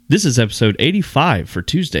This is episode 85 for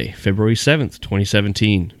Tuesday, February 7th,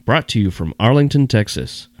 2017, brought to you from Arlington,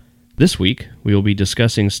 Texas. This week, we will be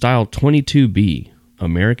discussing Style 22B,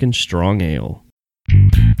 American Strong Ale.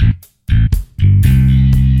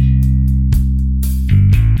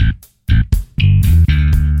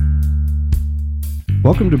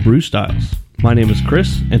 Welcome to Brew Styles. My name is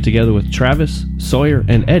Chris, and together with Travis, Sawyer,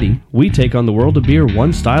 and Eddie, we take on the world of beer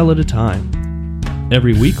one style at a time.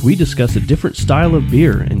 Every week, we discuss a different style of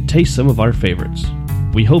beer and taste some of our favorites.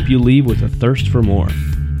 We hope you leave with a thirst for more.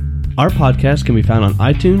 Our podcast can be found on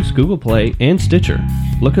iTunes, Google Play, and Stitcher.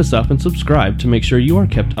 Look us up and subscribe to make sure you are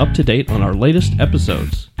kept up to date on our latest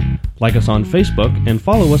episodes. Like us on Facebook and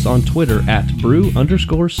follow us on Twitter at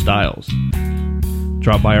brew_styles.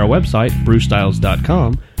 Drop by our website,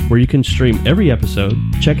 brewstyles.com, where you can stream every episode,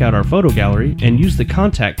 check out our photo gallery, and use the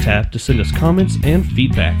contact tab to send us comments and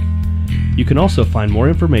feedback. You can also find more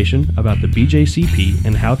information about the BJCP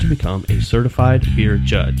and how to become a certified beer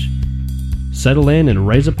judge. Settle in and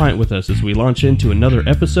raise a pint with us as we launch into another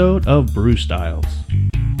episode of Brew Styles.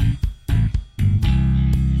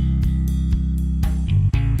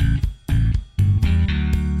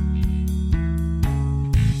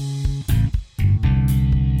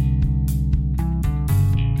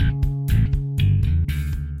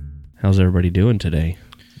 How's everybody doing today?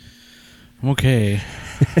 I'm okay.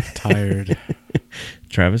 Tired.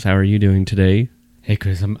 Travis, how are you doing today? Hey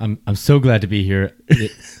Chris, I'm so glad to be here.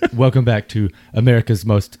 Welcome back to America's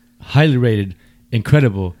most highly rated,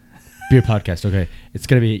 incredible beer podcast. Okay, it's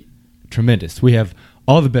gonna be tremendous. We have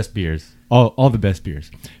all the best beers, all the best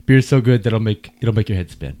beers. Beers so good that it'll make your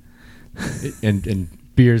head spin, and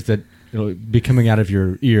beers that it'll be coming out of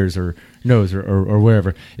your ears or nose or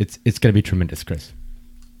wherever. It's gonna be tremendous, Chris.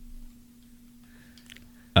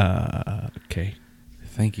 Okay.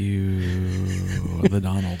 Thank you, the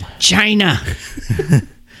Donald. China!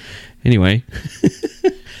 Anyway,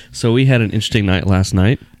 so we had an interesting night last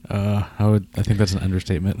night. I think that's an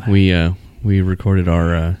understatement. We recorded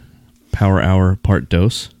our Power Hour part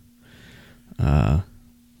dose.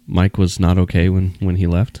 Mike was not okay when he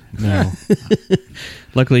left. No.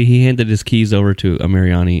 Luckily, he handed his keys over to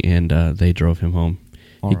Mariani, and they drove him home.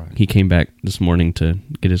 All right. He came back this morning to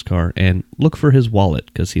get his car and look for his wallet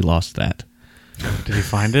because he lost that. Did he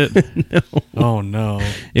find it? No. Oh, no.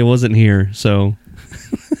 It wasn't here, so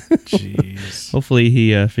Jeez. hopefully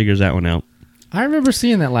he figures that one out. I remember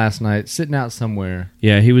seeing that last night, sitting out somewhere.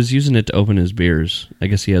 Yeah, he was using it to open his beers. I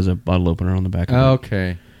guess he has a bottle opener on the back of it.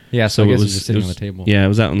 Okay. Yeah, so I guess it was just sitting it on the table. Yeah, it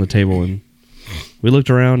was out on the table, and we looked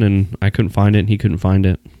around, and I couldn't find it, and he couldn't find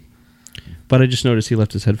it. But I just noticed he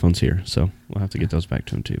left his headphones here, so we'll have to get those back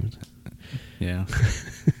to him, too. Yeah.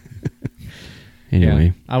 Anyway.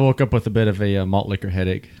 Yeah. I woke up with a bit of a malt liquor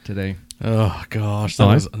headache today. Oh, gosh. That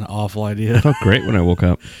was an awful idea. I felt great when I woke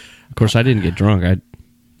up. Of course, I didn't get drunk. I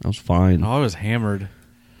was fine. Oh, I was hammered.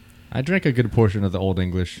 I drank a good portion of the Old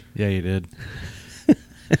English. Yeah, you did.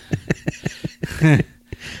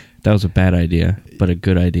 That was a bad idea, but a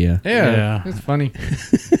good idea. Yeah. It's funny.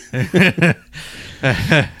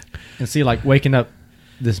 And see, like, waking up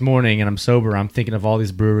this morning and I'm sober, I'm thinking of all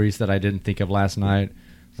these breweries that I didn't think of last night.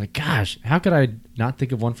 It's like, gosh, how could I not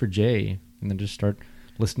think of one for Jay? And then just start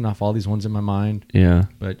listing off all these ones in my mind. Yeah.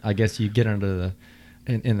 But I guess you get under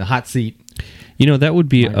in the hot seat. You know, that would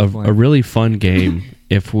be a really fun game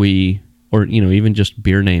if we, or, you know, even just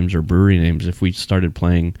beer names or brewery names, if we started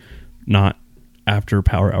playing not after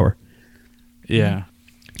Power Hour. Yeah.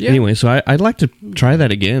 Anyway, so I'd like to try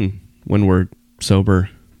that again when we're sober.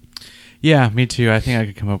 Yeah, me too. I think I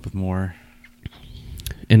could come up with more.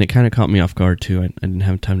 And it kind of caught me off guard, too. I didn't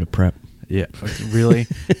have time to prep. Yeah. Really?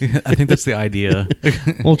 I think that's the idea.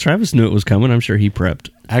 Well, Travis knew it was coming. I'm sure he prepped.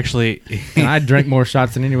 Actually, And I drank more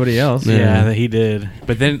shots than anybody else. yeah, that he did.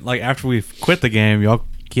 But then, like, after we quit the game, y'all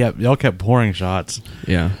kept pouring shots.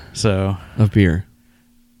 Yeah. So Of beer.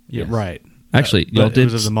 yeah, Yes. right. Actually, But y'all it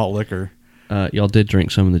did. was the malt liquor. Y'all did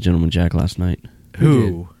drink some of the Gentleman Jack last night.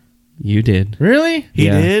 Who? You did. Really? He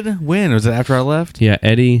Yeah. did? When? Was it after I left? Yeah,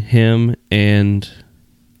 Eddie, him, and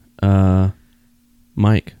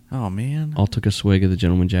Mike Oh, man. all took a swig of the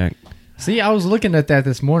Gentleman Jack. See, I was looking at that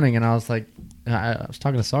this morning and I was like, I was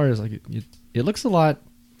talking to Sari, I was like, it looks a lot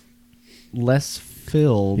less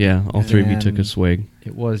filled. Yeah, all three of you took a than swig.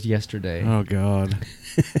 It was yesterday. Oh, God.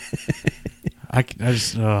 I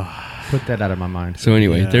just... Put that out of my mind. So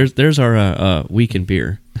anyway, Yeah. there's our week in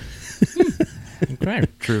beer. Okay.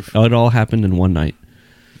 True. It all happened in one night.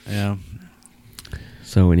 Yeah.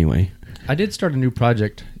 So anyway, I did start a new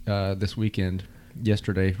project this weekend,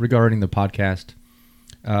 yesterday, regarding the podcast.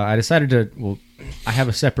 I decided I have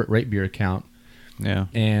a separate Rate Beer account Yeah.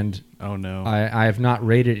 And Oh no. I have not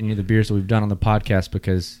rated any of the beers that we've done on the podcast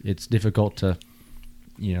because it's difficult to,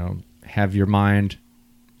 have your mind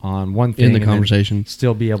on one thing In the and then conversation.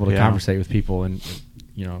 still be able to Yeah. conversate with people and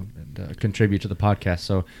contribute to the podcast.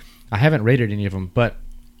 So I haven't rated any of them, but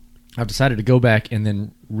I've decided to go back and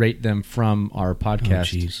then rate them from our Oh,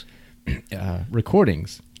 podcast jeez.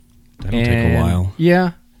 recordings. That'll take a while.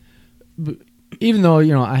 Yeah. But even though,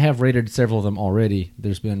 I have rated several of them already,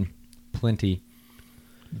 there's been plenty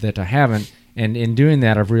that I haven't. And in doing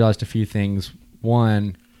that, I've realized a few things.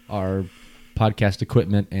 One, our podcast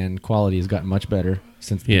equipment and quality has gotten much better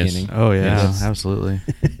since the Yes. beginning. Oh yeah, Yes. absolutely.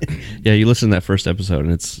 Yeah, you listen to that first episode,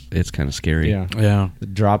 and it's kind of scary. Yeah. Yeah. The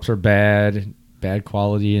drops are bad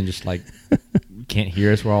quality, and just like can't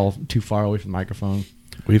hear us. We're all too far away from the microphone.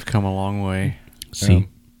 We've come a long way. See?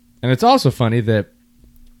 And it's also funny that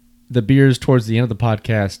the beers towards the end of the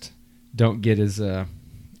podcast don't get as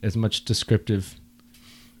much descriptive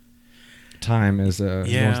time as the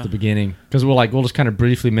ones at the beginning, because we'll just kind of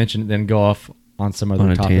briefly mention it, then go off on some other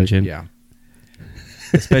On a topic. tangent. Yeah,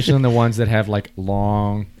 especially on the ones that have like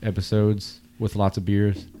long episodes with lots of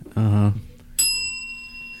beers. Uh huh.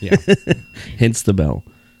 Yeah, Hence the bell.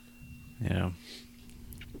 Yeah.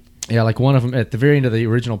 yeah. Like one of them at the very end of the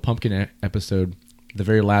original pumpkin episode, the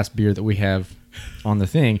very last beer that we have on the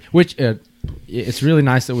thing, which it's really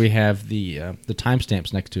nice that we have the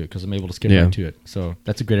timestamps next to it because I'm able to skip Yeah. right to it. So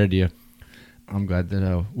that's a great idea. I'm glad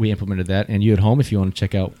that we implemented that. And you at home, if you want to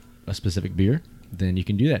check out a specific beer, then you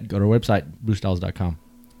can do that. Go to our website, brewstyles.com.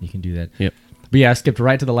 You can do that. Yep. But yeah, I skipped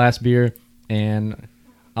right to the last beer, and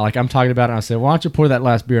I'm talking about it, and I said, why don't you pour that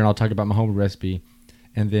last beer, and I'll talk about my home recipe.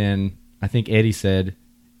 And then I think Eddie said,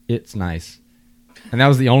 it's nice. And that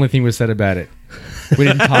was the only thing we said about it. We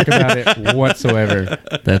didn't talk about it whatsoever,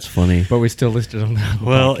 That's funny. but we still listed on that.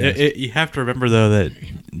 Well, you have to remember though that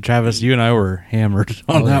Travis, you and I were hammered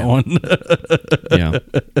on that one. Yeah.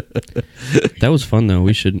 That was fun though.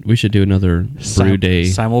 We should do another brew day.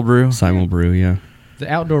 Simul brew. Simul brew, yeah. The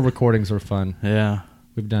outdoor recordings were fun. Yeah.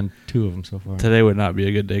 We've done 2 of them so far. Today would not be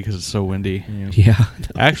a good day because it's so windy. Yeah. Yeah.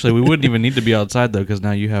 Actually, we wouldn't even need to be outside though because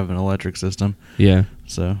now you have an electric system. Yeah.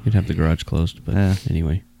 So You'd have the garage closed, but Yeah.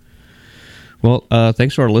 anyway. Well,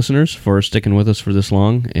 thanks to our listeners for sticking with us for this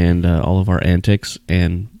long and all of our antics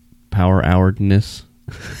and power-houredness.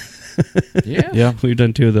 Yeah. yeah. We've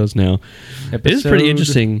done 2 of those now. It is pretty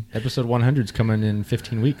interesting. Episode 100's coming in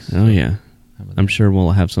 15 weeks. Oh, yeah. How about I'm that? sure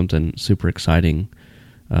we'll have something super exciting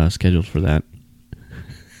scheduled for that.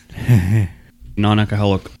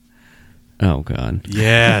 Non-alcoholic. Oh, God.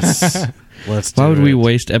 Yes. Let's. Why do would we it.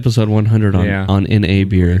 waste episode 100 on NA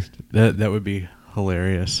beer? That would be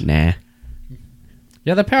hilarious. Nah.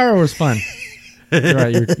 Yeah, the power was fun. You're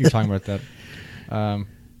right. You're talking about that.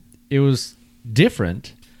 It was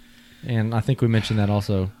different, and I think we mentioned that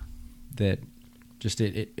also. That just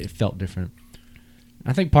it felt different.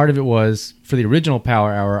 I think part of it was for the original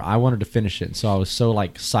Power Hour. I wanted to finish it, so I was so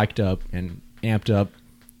like psyched up and amped up,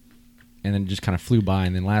 and then it just kind of flew by.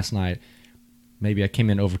 And then last night, maybe I came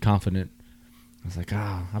in overconfident. I was like,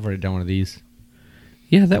 I've already done one of these.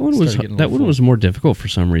 Yeah, that one Started getting a little was more difficult for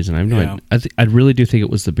some reason. I have no Yeah. idea. I really do think it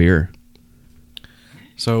was the beer.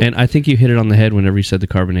 So And I think you hit it on the head whenever you said the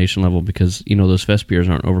carbonation level because, those fest beers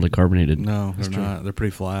aren't overly carbonated. no, That's they're true. not. They're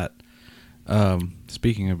pretty flat.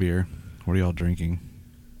 Speaking of beer, what are y'all drinking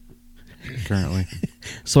currently?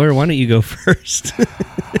 Sawyer, why don't you go first? All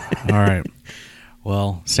right.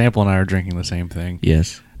 Well, Sample and I are drinking the same thing.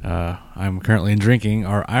 Yes. I'm currently drinking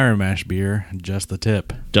our Iron Mash beer, Just the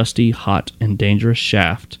Tip. Dusty, hot, and dangerous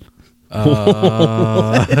shaft.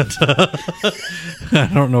 I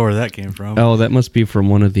don't know where that came from. Oh, that must be from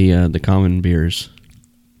one of the common beers.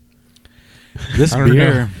 This I don't know.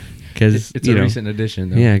 beer, Because It's a recent addition,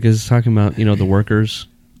 though. Yeah, because it's talking about the workers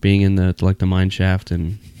being in the mine shaft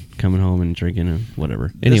and coming home and drinking and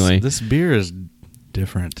whatever. Anyway, this beer is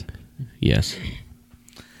different. yes.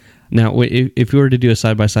 Now, if we were to do a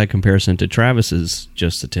side-by-side comparison to Travis's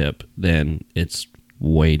Just the Tip, then it's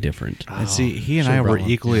way different. And see, he and should've I were brought one.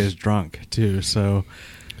 equally as drunk too. So,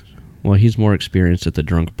 Well, he's more experienced at the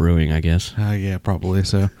drunk brewing, I guess. yeah, probably.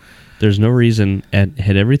 So, There's no reason, had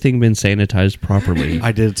everything been sanitized properly,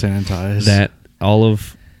 I did sanitize that all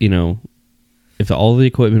of, if all of the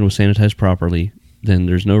equipment was sanitized properly, then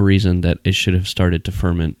there's no reason that it should have started to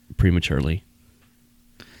ferment prematurely.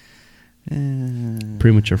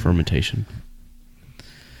 Premature fermentation.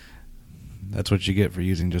 That's what you get for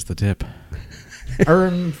using Just the Tip.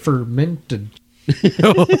 Unfermented.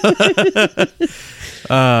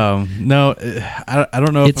 No, I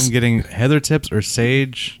don't know if It's- I'm getting heather tips or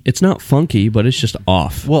sage. It's not funky, but it's just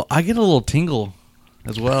off. Well, I get a little tingle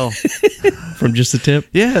as well. From just the tip?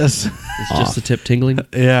 Yes. It's just the tip tingling?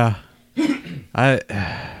 Yeah.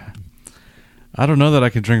 I don't know that I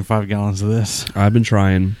could drink 5 gallons of this. I've been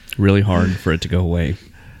trying really hard for it to go away.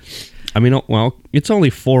 I mean, well, it's only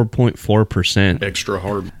 4.4%. Extra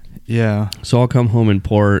hard. Yeah. So I'll come home and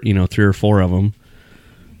pour, 3 or 4 of them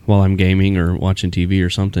while I'm gaming or watching TV or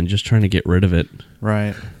something, just trying to get rid of it.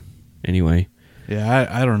 Right. Anyway. Yeah,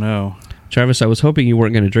 I don't know. Travis, I was hoping you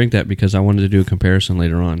weren't going to drink that because I wanted to do a comparison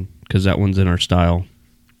later on because that one's in our style.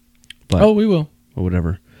 But, we will. Or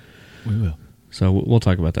whatever. We will. So we'll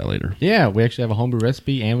talk about that later. Yeah, we actually have a homebrew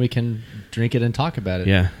recipe, and we can drink it and talk about it.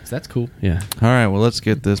 Yeah. So that's cool. Yeah. All right, well, let's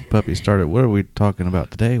get this puppy started. What are we talking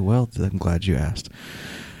about today? Well, I'm glad you asked.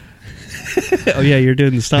 Oh, yeah, you're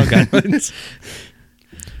doing the style guidelines.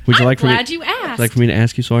 Would you I'm like for glad me, you asked. like for me to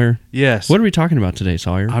ask you, Sawyer? Yes. What are we talking about today,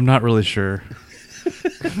 Sawyer? I'm not really sure.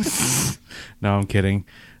 No, I'm kidding.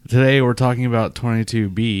 Today we're talking about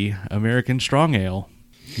 22B, American Strong Ale.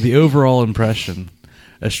 The overall impression.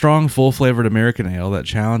 A strong, full-flavored American ale that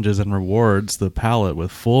challenges and rewards the palate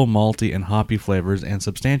with full malty and hoppy flavors and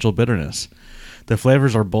substantial bitterness. The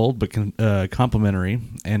flavors are bold but complementary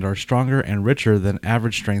and are stronger and richer than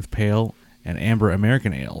average-strength pale and amber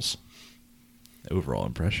American ales. Overall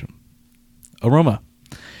impression. Aroma.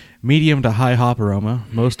 Medium to high hop aroma,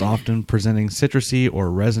 most often presenting citrusy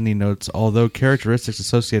or resiny notes, although characteristics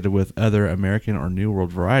associated with other American or New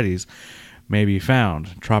World varieties may be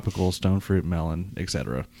found, tropical, stone fruit, melon,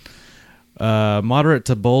 etc. Moderate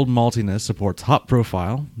to bold maltiness supports hop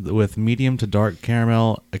profile, with medium to dark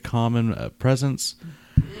caramel a common presence,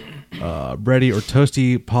 bready or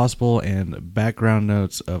toasty possible, and background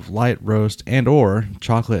notes of light roast and or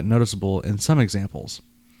chocolate noticeable in some examples.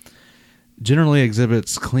 Generally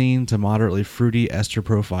exhibits clean to moderately fruity ester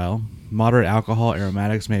profile. Moderate alcohol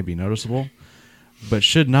aromatics may be noticeable, but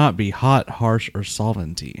should not be hot, harsh, or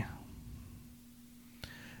solventy.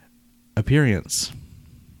 Appearance.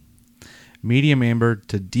 Medium amber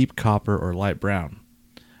to deep copper or light brown.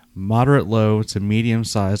 Moderate low to medium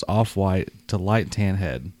size off-white to light tan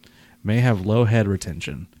head. May have low head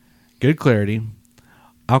retention. Good clarity.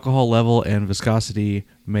 Alcohol level and viscosity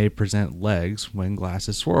may present legs when glass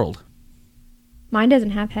is swirled. Mine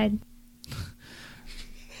doesn't have head.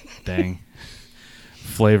 Dang.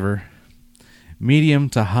 Flavor. Medium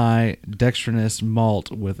to high dextrinous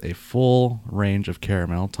malt with a full range of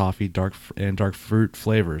caramel, toffee, dark fruit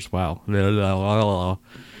flavors. Wow.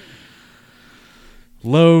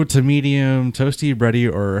 Low to medium, toasty,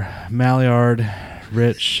 bready, or Maillard,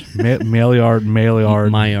 rich. Maillard.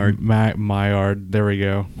 There we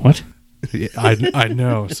go. What? I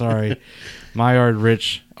know. Sorry. Maillard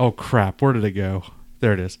rich. Oh crap! Where did it go?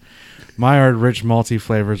 There it is. Maillard rich malty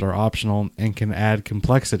flavors are optional and can add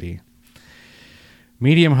complexity.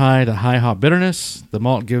 Medium high to high hop bitterness. The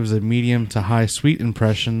malt gives a medium to high sweet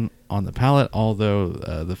impression on the palate, although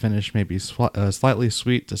the finish may be slightly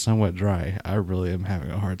sweet to somewhat dry. I really am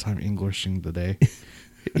having a hard time Englishing today.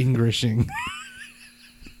 Englishing.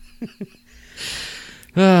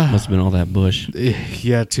 Must have been all that bush.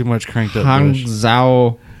 Yeah, too much cranked up Hang bush.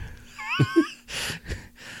 Zhao.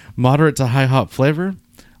 Moderate to high hop flavor.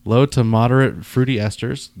 Low to moderate fruity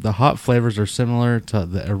esters. The hop flavors are similar to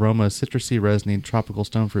the aroma citrusy, resiny, tropical,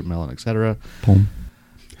 stone fruit, melon, etc.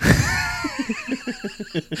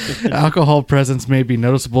 Alcohol presence may be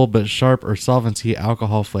noticeable, but sharp or solvency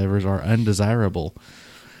alcohol flavors are undesirable.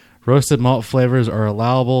 Roasted malt flavors are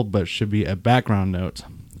allowable, but should be a background note.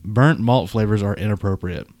 Burnt malt flavors are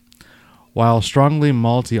inappropriate. While strongly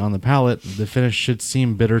malty on the palate, the finish should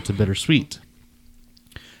seem bitter to bittersweet.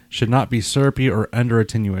 Should not be syrupy or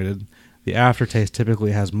under-attenuated. The aftertaste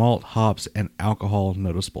typically has malt, hops, and alcohol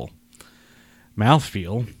noticeable.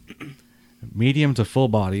 Mouthfeel. Medium to full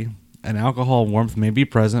body. An alcohol warmth may be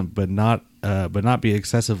present, but not be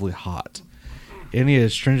excessively hot. Any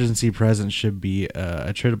astringency present should be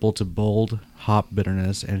attributable to bold hop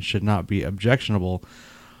bitterness and should not be objectionable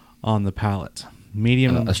on the palate.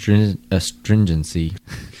 Medium Astringency.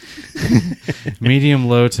 medium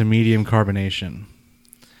low to medium carbonation.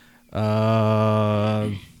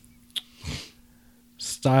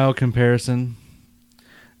 Style comparison.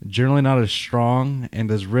 Generally not as strong and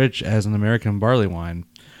as rich as an American barley wine.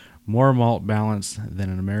 More malt balance than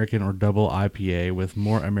an American or double IPA, with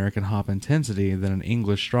more American hop intensity than an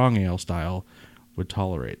English strong ale style would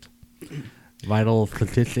tolerate. Vital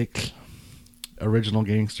statistics. Original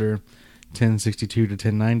Gangster 1062 to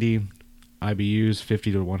 1090. IBUs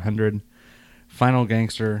 50 to 100. Final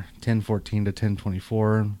Gangster 1014 to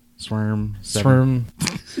 1024. Swerm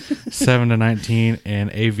 7 to 19,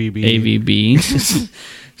 and AVB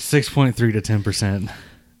 6.3 to 10%.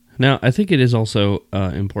 Now, I think it is also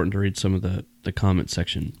important to read some of the comment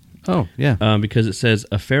section. Oh, yeah. Because it says,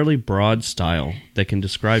 a fairly broad style that can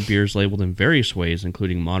describe beers labeled in various ways,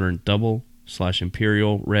 including modern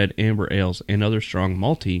double/imperial, red, amber ales, and other strong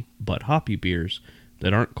malty but hoppy beers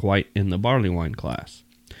that aren't quite in the barley wine class.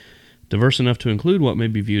 Diverse enough to include what may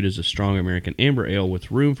be viewed as a strong American amber ale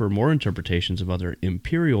with room for more interpretations of other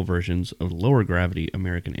imperial versions of lower gravity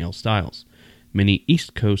American ale styles. Many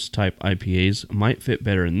East Coast type IPAs might fit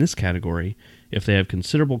better in this category if they have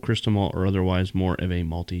considerable crystal malt or otherwise more of a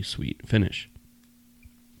malty sweet finish.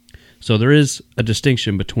 So there is a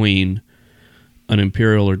distinction between an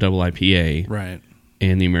imperial or double IPA Right.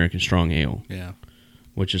 and the American strong ale, Yeah.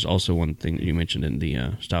 which is also one thing that you mentioned in the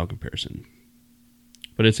style comparison.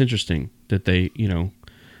 But it's interesting that they,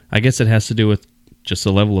 I guess it has to do with just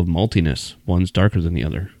the level of maltiness. One's darker than the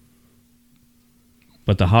other.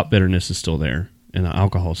 But the hop bitterness is still there, and the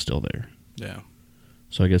alcohol is still there. Yeah.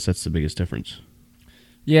 So I guess that's the biggest difference.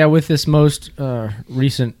 Yeah, with this most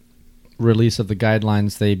recent release of the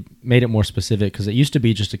guidelines, they made it more specific because it used to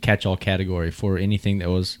be just a catch-all category for anything that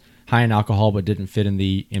was high in alcohol but didn't fit in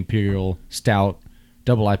the imperial, stout,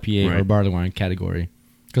 double IPA, or Right. barley wine category.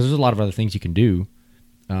 Because there's a lot of other things you can do.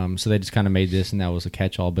 So they just kind of made this, and that was a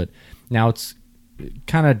catch-all. But now it's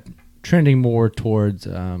kind of trending more towards,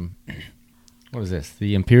 what is this?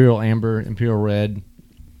 The imperial amber, imperial red.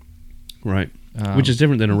 Right. Which is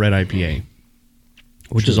different than a red IPA,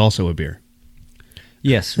 which is also a beer.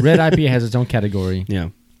 Yes, red IPA has its own category. Yeah.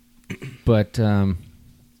 But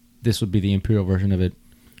this would be the imperial version of it.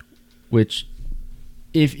 Which,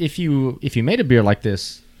 if you made a beer like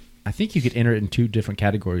this, I think you could enter it in two different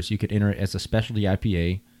categories. You could enter it as a specialty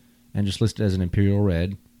IPA and just list it as an imperial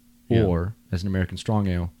red, Yeah. or as an American strong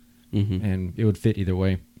ale, Mm-hmm. and it would fit either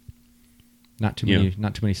way. Not too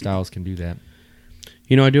many styles can do that.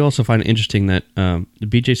 I do also find it interesting that the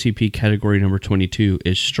BJCP category number 22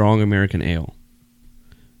 is strong American ale,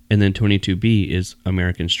 and then 22B is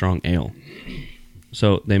American strong ale.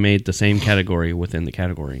 So they made the same category within the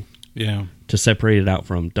category Yeah. to separate it out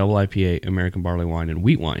from double IPA, American barley wine, and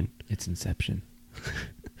wheat wine. It's Inception.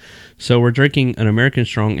 So we're drinking an American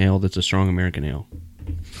strong ale that's a strong American ale.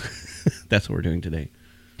 That's what we're doing today.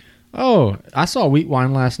 Oh, I saw wheat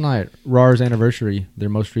wine last night. Rar's Anniversary, their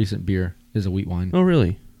most recent beer, is a wheat wine. Oh,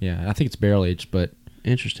 really? Yeah, I think it's barrel aged, but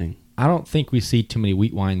Interesting. I don't think we see too many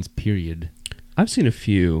wheat wines, period. I've seen a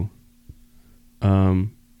few.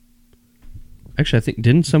 Actually, I think,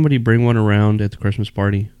 didn't somebody bring one around at the Christmas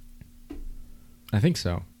party? I think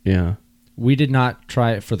so. Yeah. We did not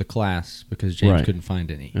try it for the class because James Right. couldn't find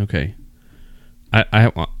any. Okay.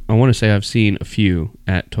 I want to say I've seen a few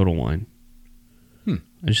at Total Wine.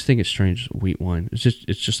 I just think it's strange, wheat wine. It's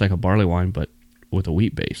just like a barley wine, but with a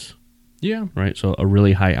wheat base, Yeah. right? So a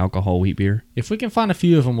really high alcohol wheat beer. If we can find a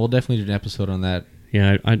few of them, we'll definitely do an episode on that.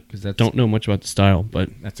 Yeah, I 'Cause that's- don't know much about the style, but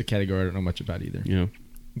That's a category I don't know much about either.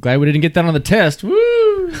 Glad we didn't get that on the test.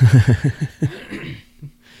 Woo!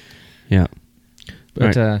 yeah.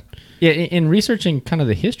 But in researching kind of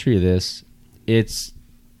the history of this, it's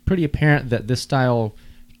pretty apparent that this style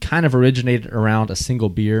kind of originated around a single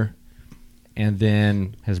beer and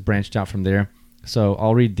then has branched out from there. So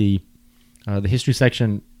I'll read the history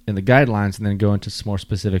section in the guidelines and then go into some more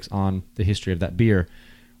specifics on the history of that beer,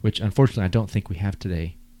 which unfortunately I don't think we have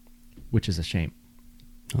today, which is a shame.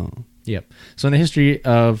 Oh. Yep. So in the history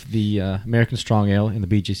of the American Strong Ale in the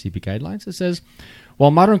BJCP guidelines, it says,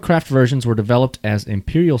 while modern craft versions were developed as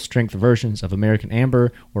imperial strength versions of American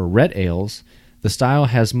amber or red ales, the style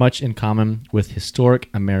has much in common with historic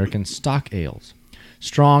American stock ales.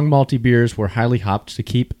 Strong malty beers were highly hopped to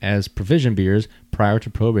keep as provision beers prior to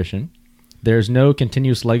Prohibition. There is no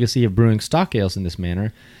continuous legacy of brewing stock ales in this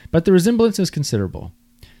manner, but the resemblance is considerable.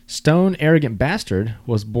 Stone Arrogant Bastard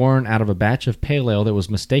was born out of a batch of pale ale that was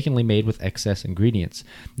mistakenly made with excess ingredients,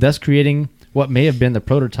 thus creating what may have been the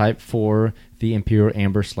prototype for the Imperial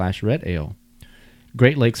Amber/Red Ale.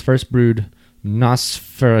 Great Lakes first brewed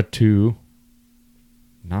Nosferatu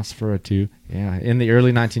in the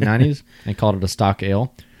early 1990s and called it a stock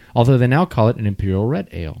ale, although they now call it an Imperial Red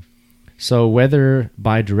Ale. So whether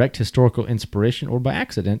by direct historical inspiration or by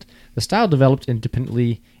accident, the style developed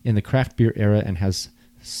independently in the craft beer era and has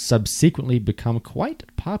subsequently become quite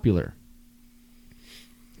popular.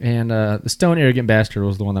 And the Stone Arrogant Bastard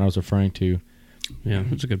was the one that I was referring to. Yeah,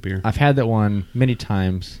 it's a good beer. I've had that one many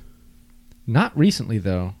times. Not recently,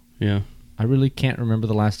 though. Yeah. I really can't remember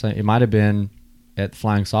the last time. It might have been at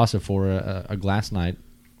Flying Saucer for a glass night,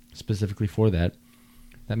 specifically for that.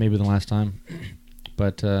 That may be the last time.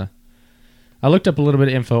 But I looked up a little bit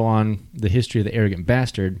of info on the history of the Arrogant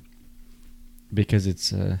Bastard because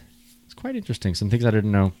it's quite interesting. Some things I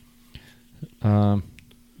didn't know.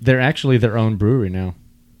 They're actually their own brewery now.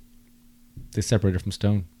 They separated from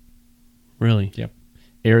Stone. Really? Yep.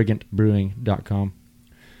 ArrogantBrewing.com.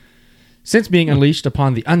 Since being unleashed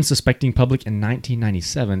upon the unsuspecting public in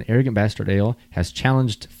 1997, Arrogant Bastard Ale has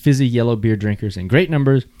challenged fizzy yellow beer drinkers in great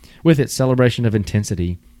numbers with its celebration of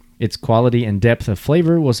intensity. Its quality and depth of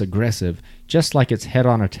flavor was aggressive, just like its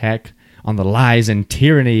head-on attack on the lies and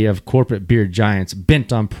tyranny of corporate beer giants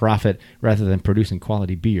bent on profit rather than producing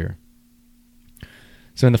quality beer.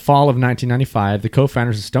 So in the fall of 1995, the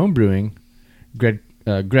co-founders of Stone Brewing,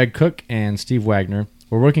 Greg Cook and Steve Wagner,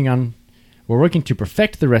 were working to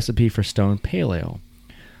perfect the recipe for Stone Pale Ale.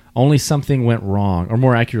 Only something went wrong, or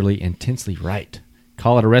more accurately, intensely right.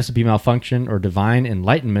 Call it a recipe malfunction or divine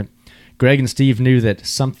enlightenment. Greg and Steve knew that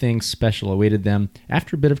something special awaited them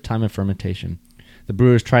after a bit of time of fermentation. The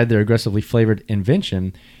brewers tried their aggressively flavored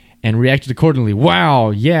invention and reacted accordingly.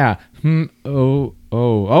 Wow, yeah, oh,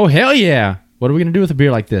 hell yeah. What are we going to do with a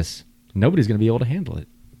beer like this? Nobody's going to be able to handle it.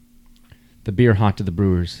 The beer haunted the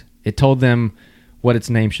brewers. It told them what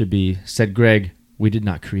its name should be. Said Greg, we did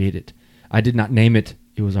not create it. I did not name it.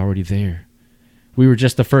 It was already there. We were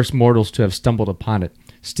just the first mortals to have stumbled upon it.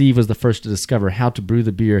 Steve was the first to discover how to brew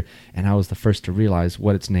the beer, and I was the first to realize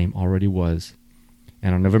what its name already was.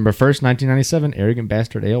 And on November 1st, 1997, Arrogant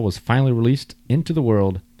Bastard Ale was finally released into the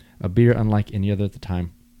world, a beer unlike any other at the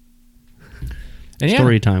time. And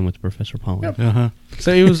Story time with Professor Polly. Yep. Uh-huh.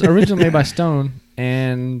 So it was originally made by Stone,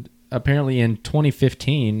 and apparently in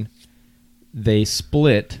 2015, they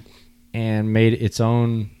split and made its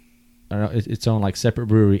own like separate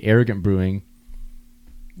brewery, Arrogant Brewing,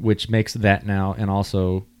 which makes that now, and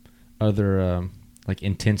also other like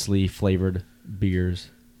intensely flavored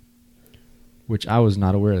beers, which I was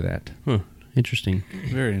not aware of that. Huh. Interesting.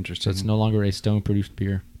 Very So interesting. it's no longer a Stone produced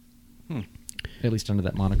beer, at least under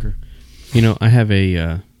that moniker. You know, I have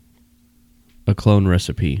a clone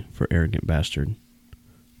recipe for Arrogant Bastard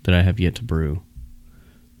that I have yet to brew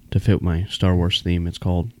to fit my Star Wars theme. It's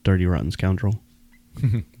called Dirty Rotten Scoundrel.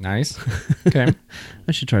 Nice. Okay.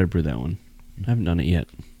 I should try to brew that one. I haven't done it yet.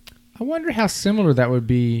 I wonder how similar that would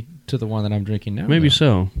be to the one that I'm drinking now. Maybe though.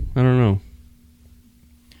 so. I don't know.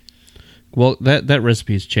 Well, that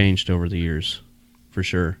recipe has changed over the years, for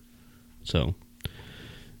sure. So,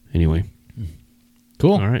 anyway.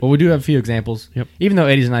 Cool. All right. Well, we do have a few examples. Yep. Even though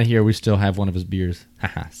Eddie's not here, we still have one of his beers.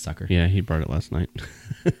 Haha, sucker. Yeah, he brought it last night.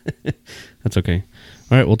 That's okay.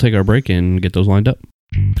 All right, we'll take our break and get those lined up.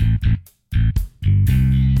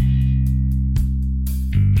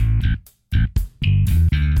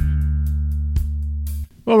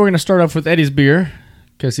 Well, we're going to start off with Eddie's beer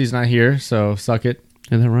because he's not here, so suck it.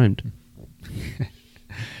 And that rhymed.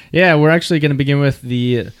 Yeah, we're actually going to begin with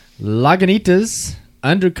the Lagunitas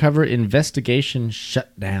Undercover Investigation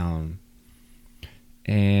Shutdown.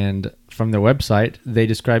 And from their website, they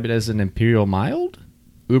describe it as an Imperial Mild?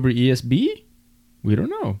 Uber ESB? We don't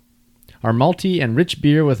know. Our malty and rich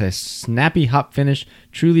beer with a snappy hop finish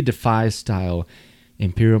truly defies style.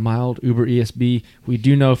 Imperial Mild, Uber ESB, we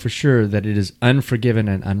do know for sure that it is unforgiven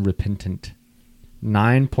and unrepentant.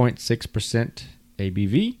 9.6%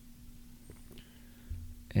 ABV.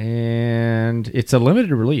 And it's a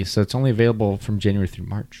limited release, so it's only available from January through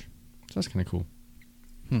March. So that's kind of cool.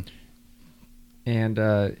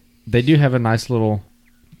 And they do have a nice little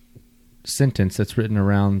sentence that's written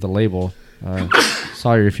around the label.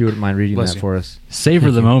 Sawyer, if you wouldn't mind reading Bless that you. for us. Savor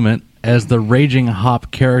the moment as the raging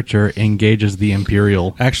hop character engages the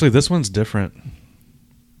Imperial. Actually, this one's different.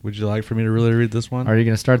 Would you like for me to really read this one? Are you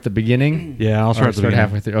going to start at the beginning? Yeah, I'll Or start at the beginning.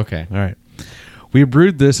 halfway through. Okay. All right. We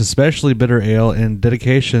brewed this especially bitter ale in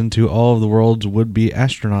dedication to all of the world's would-be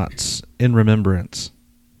astronauts in remembrance.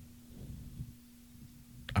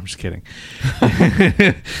 I'm just kidding.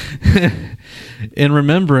 In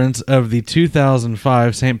remembrance of the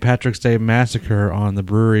 2005 St. Patrick's Day massacre on the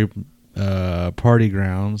brewery party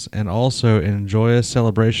grounds, and also in joyous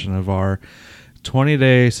celebration of our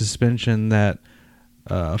 20-day suspension that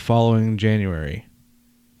following January.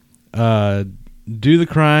 Do the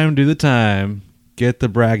crime, do the time, get the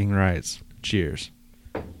bragging rights. Cheers.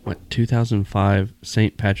 What, 2005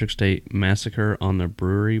 St. Patrick's Day massacre on the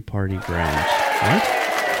brewery party grounds? What?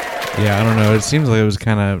 Yeah, I don't know. It seems like it was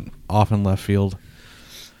kind of off in left field.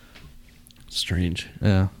 Strange.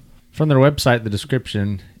 Yeah. From their website, the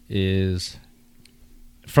description is,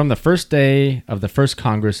 from the first day of the first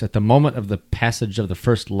Congress, at the moment of the passage of the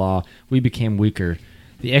first law, we became weaker.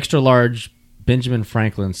 The extra-large Benjamin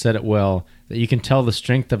Franklin said it well, that you can tell the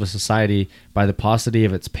strength of a society by the paucity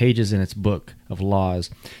of its pages in its book of laws.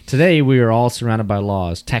 Today, we are all surrounded by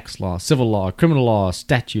laws, tax law, civil law, criminal law,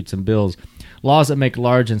 statutes, and bills, laws that make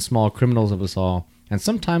large and small criminals of us all. And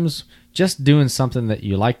sometimes just doing something that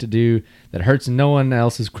you like to do that hurts no one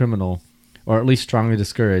else is criminal, or at least strongly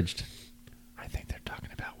discouraged. I think they're talking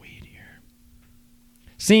about weed here.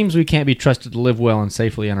 Seems we can't be trusted to live well and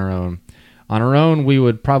safely on our own. On our own, we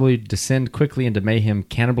would probably descend quickly into mayhem,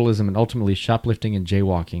 cannibalism, and ultimately shoplifting and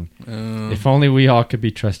jaywalking. If only we all could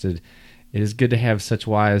be trusted. It is good to have such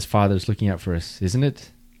wise fathers looking out for us, isn't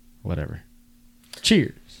it? Whatever.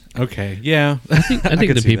 Cheers. Okay, yeah. I think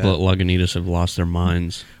could the see people that. at Lagunitas have lost their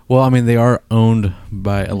minds. Well, I mean, they are owned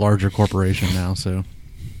by a larger corporation now, so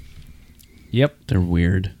Yep. They're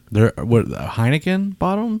weird. they're what Heineken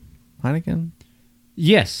bought them. Heineken,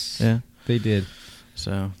 Yes. yeah. They did.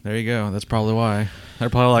 So there you go. That's probably why they're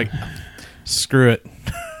probably like, screw it.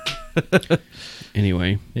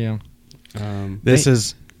 Anyway, Yeah. This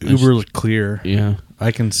is uber clear. yeah.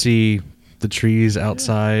 I can see the trees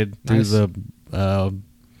outside Nice. through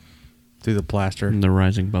the plaster. And the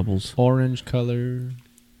rising bubbles Orange color.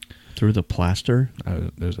 through the plaster.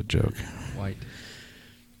 There's a joke. White.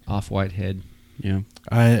 Off-white head. Yeah.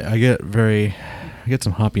 I get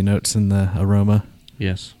some hoppy notes in the aroma.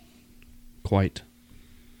 Yes. Quite.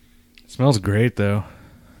 It smells great though,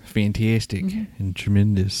 fantastic and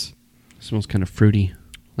tremendous. It smells kind of fruity,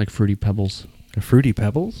 like Fruity Pebbles. Fruity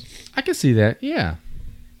Pebbles. I can see that. Yeah.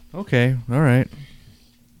 Okay, all right.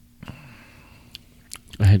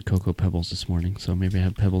 I had Cocoa Pebbles this morning, so maybe I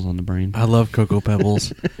have pebbles on the brain. I love Cocoa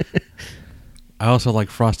Pebbles. I also like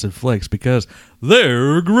Frosted Flakes because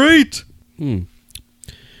they're great. Hmm.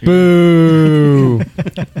 Boo.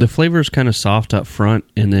 The flavor is kind of soft up front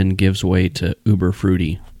and then gives way to uber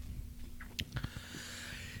fruity.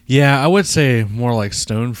 Yeah, I would say more like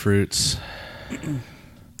stone fruits. You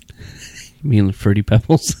mean the Fruity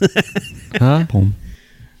Pebbles? Huh?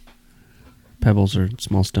 Pebbles are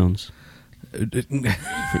small stones.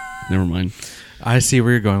 Never mind. I see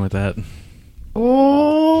where you're going with that.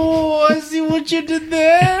 Oh, I see what you did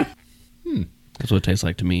there. That's what it tastes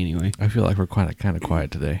like to me anyway. I feel like we're kind of quiet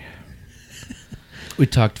today. We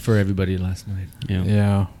talked for everybody last night. Yeah.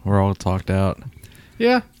 Yeah, we're all talked out.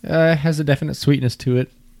 Yeah, it has a definite sweetness to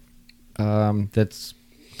it. That's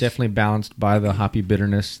definitely balanced by the hoppy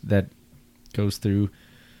bitterness that goes through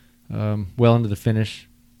well into the finish.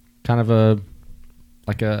 Kind of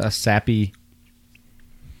a sappy,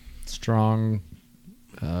 strong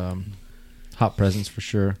hop presence for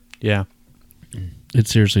sure. Yeah. It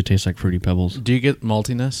seriously tastes like Fruity Pebbles. Do you get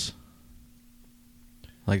maltiness?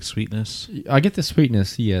 Like sweetness? I get the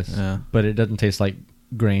sweetness, yes, Yeah. but it doesn't taste like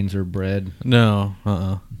grains or bread. No.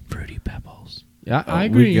 Fruity Pebbles. Yeah, I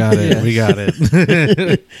agree. We got it. Yeah. We got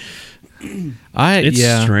it.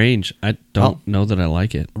 It's strange. I don't know that I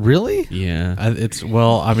like it. Really? Yeah.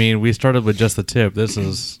 We started with just the tip. This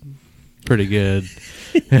is pretty good.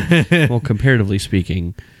 Well, comparatively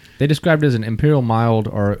speaking, They described it as an Imperial Mild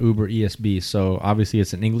or Uber ESB, so obviously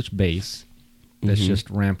it's an English base that's Mhm. just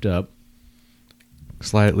ramped up.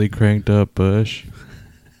 Slightly cranked up Bush.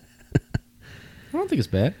 I don't think it's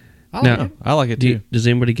bad. I Now- like it. I like it too. does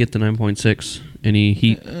anybody get the 9.6? Any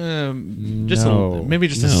heat? Just No. maybe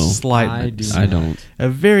just a No. slight. I do I don't. A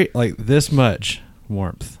very like this much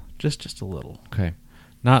warmth. Just a little. Okay.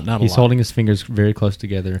 Not a He's lot. holding his fingers very close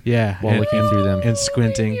together. Yeah, while looking through them. and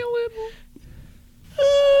squinting. Maybe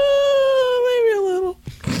a little.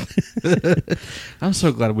 I'm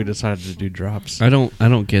so glad we decided to do drops. I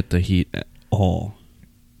don't get the heat at all.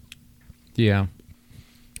 Yeah.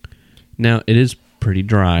 Now, it is pretty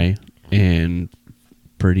dry and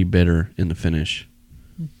pretty bitter in the finish.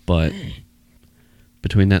 But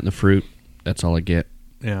between that and the fruit, that's all I get.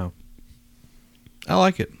 Yeah, I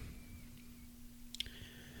like it.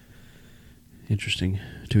 Interesting.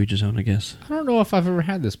 To each his own, I guess. I don't know if I've ever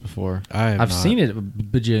had this before. I've not. seen it a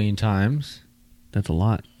bajillion times. That's a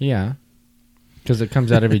lot. Yeah. Because it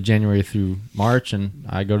comes out every January through March, and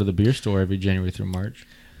I go to the beer store every January through March.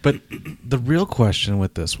 But the real question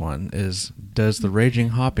with this one is, does the Raging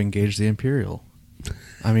Hop engage the Imperial?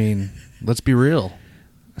 I mean, let's be real.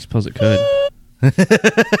 I suppose it could.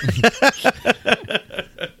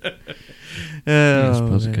 I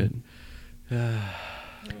suppose it could.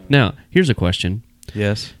 Now, here's a question.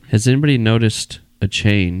 Yes. Has anybody noticed a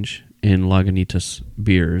change in Lagunitas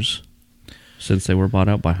beers since they were bought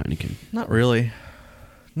out by Heineken? Not really.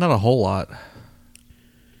 Not a whole lot.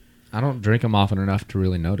 I don't drink them often enough to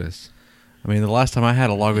really notice. I mean, the last time I had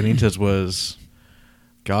a Lagunitas was,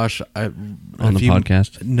 gosh, On the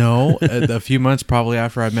podcast? No, a few months probably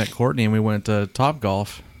after I met Courtney and we went to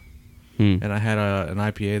Topgolf, And and I had an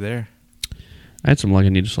IPA there. I had some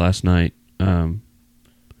Lagunitas last night.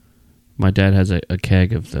 My dad has a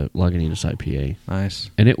keg of the Lagunitas IPA, Nice.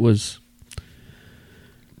 and it was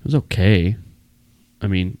okay. I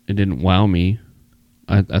mean, it didn't wow me.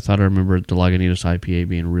 I thought I remembered the Lagunitas IPA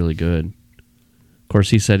being really good. Of course,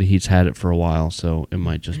 he said he's had it for a while, so it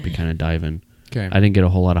might just be kind of diving. Okay. I didn't get a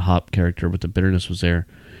whole lot of hop character, but the bitterness was there.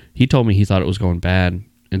 He told me he thought it was going bad,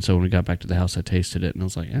 and so when we got back to the house, I tasted it, and I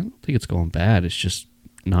was like, I don't think it's going bad. It's just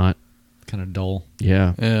not. Kind of dull.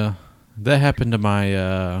 Yeah. Yeah, that happened to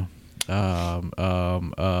my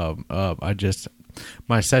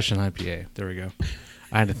my session IPA. There we go.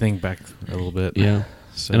 I had to think back a little bit. Yeah.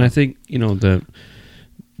 So, And I think,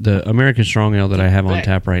 the American Strong Ale that I have on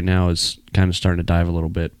tap right now is kind of starting to dive a little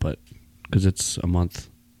bit, but because it's a month.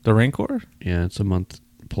 the Rancor. Yeah, it's a month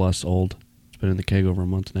plus old. It's been in the keg over a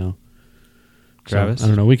month now. Travis? So, I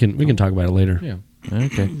don't know. We can talk about it later. Yeah.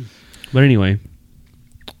 Okay. But anyway,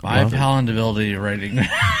 My palatability rating.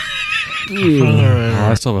 Oh,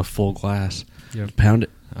 I still have a full glass. pound it.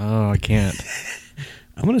 Oh, I can't.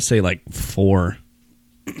 I'm going to say like 4.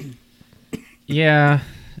 Yeah.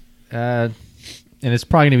 And it's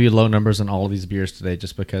probably going to be low numbers on all of these beers today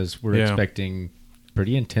just because we're Yeah. expecting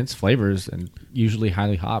pretty intense flavors and usually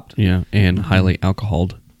highly hopped. Yeah, and highly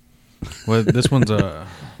alcoholed. Well, this one's a.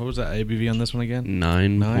 What was that ABV on this one again?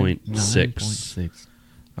 9.6. 9.6.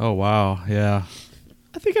 Oh wow, yeah,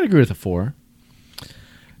 I think I'd agree with a 4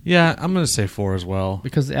 yeah. I'm gonna say 4 as well.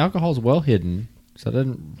 because the alcohol is well hidden, so it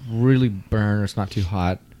doesn't really burn. It's not too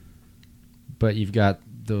hot, but you've got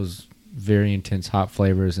those very intense hop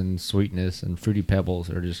flavors and sweetness and fruity pebbles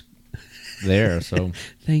are just there. So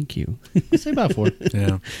Thank you. I'd say about 4.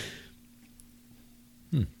 Yeah.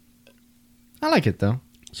 I like it though.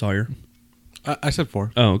 Sawyer. I said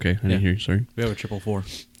 4. Oh, okay. I didn't Yeah. hear you. Sorry. We have a triple 4.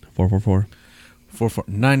 444. 4 4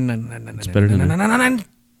 9 9 9 9. It's better than nine, nine, nine, nine.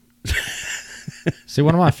 See,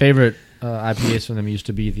 one of my favorite IPAs from them used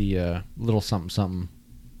to be the Little Something Something,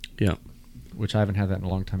 Yeah. which I haven't had that in a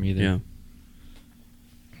long time either. Yeah.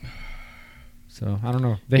 So I don't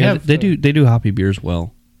know. They do hoppy beers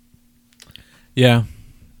well. Yeah.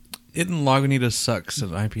 Isn't Lagunitas sucks at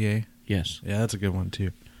IPA? Yes. Yeah, that's a good one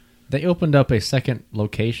too. They opened up a second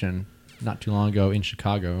location not too long ago in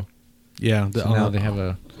Chicago. Yeah. So now they have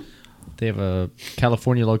a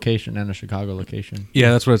California location and a Chicago location.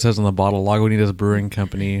 Yeah, that's what it says on the bottle. Lagunitas Brewing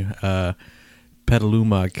Company,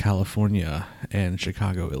 Petaluma, California, and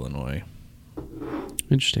Chicago, Illinois.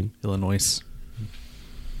 Interesting. Illinois.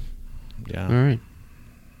 Yeah. All right.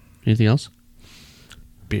 Anything else?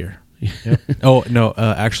 Beer. Oh, no.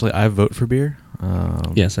 Actually, I vote for beer.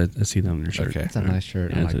 Yes, I see that on your shirt. Okay. That's a nice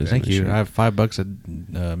shirt. Yeah, I like it is. that. Thank you. Sure. I have $5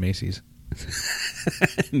 at Macy's.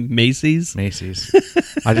 Macy's. Macy's.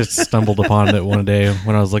 I just stumbled upon it one day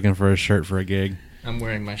when I was looking for a shirt for a gig. I'm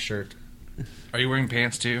wearing my shirt. Are you wearing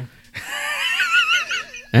pants too?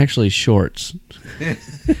 Actually, shorts.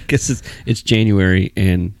 Guess it's January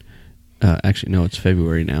and actually no, it's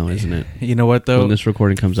February now, isn't it? You know what, though? When this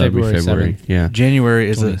recording comes out, it'll be February February. 7th. Yeah, January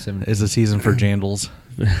is 2017. a season for jandals.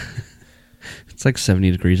 it's like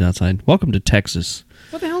 70 degrees outside. Welcome to Texas.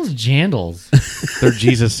 What the hell is Jandals? They're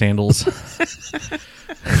Jesus sandals.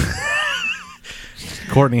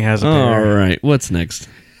 Courtney has a All pair. right, what's next?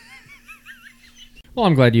 Well,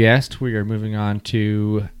 I'm glad you asked. We are moving on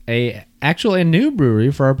to a new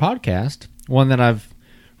brewery for our podcast. One that I've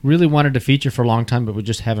really wanted to feature for a long time, but we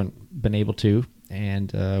just haven't been able to.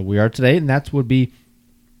 And we are today, and that would be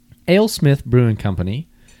AleSmith Brewing Company,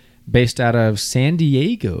 based out of San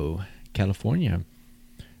Diego, California.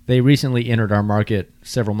 They recently entered our market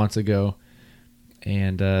several months ago,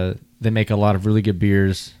 and they make a lot of really good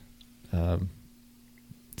beers.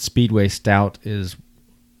 Speedway Stout is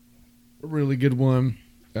a really good one.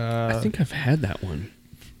 I think I've had that one.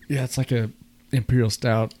 Yeah, it's like a Imperial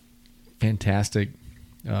Stout. Fantastic.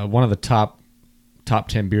 One of the top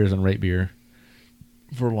 10 beers on Rate Beer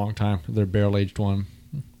for a long time. Their barrel-aged one.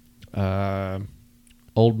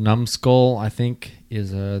 Old Numbskull, I think,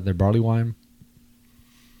 is their barley wine.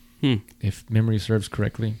 If memory serves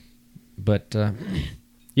correctly. But,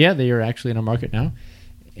 yeah, they are actually in our market now.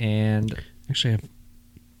 And Actually, I've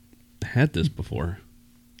had this before.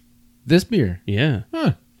 this beer, Yeah,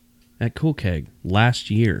 huh, at Cool Keg last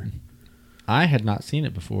year. I had not seen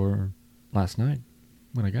it before last night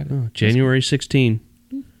when I got it. Oh, January 16.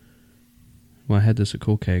 Well, I had this at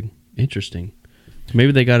Cool Keg. Interesting.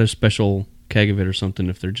 Maybe they got a special keg of it or something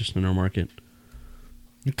if they're just in our market.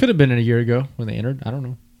 It could have been a year ago when they entered. I don't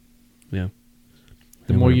know. Yeah.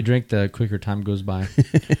 The more you drink, the quicker time goes by.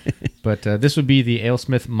 But this would be the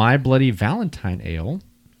AleSmith My Bloody Valentine Ale.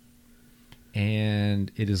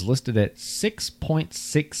 And it is listed at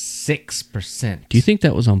 6.66%. Do you think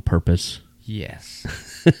that was on purpose? Yes.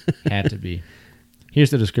 Had to be. Here's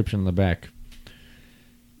the description on the back.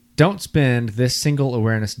 Don't spend this single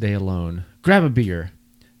awareness day alone. Grab a beer.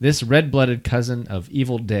 This red-blooded cousin of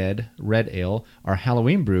Evil Dead Red Ale, our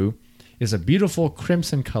Halloween brew, is a beautiful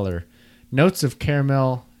crimson color. Notes of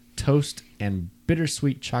caramel, toast, and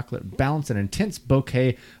bittersweet chocolate balance an intense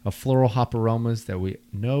bouquet of floral hop aromas that we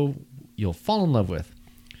know you'll fall in love with.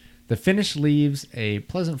 The finish leaves a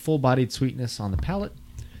pleasant full-bodied sweetness on the palate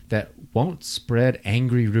that won't spread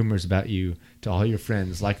angry rumors about you to all your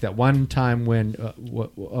friends, like that one time when,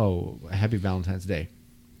 happy Valentine's Day.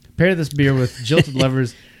 Pair this beer with Jilted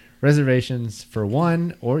Lovers reservations for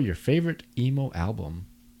one or your favorite emo album.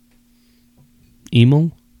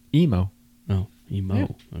 Emo? Emo. Oh, emo. Yeah.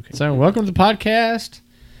 Okay. So welcome to the podcast,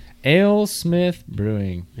 Ale Smith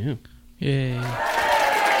Brewing. Yeah. Yay. I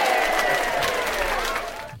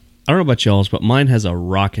don't know about y'all's, but mine has a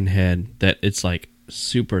rockin' head that it's like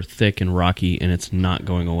super thick and rocky, and it's not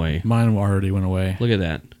going away. Mine already went away. Look at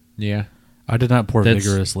that. Yeah. I did not pour That's-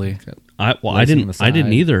 vigorously. I Lacing the didn't side.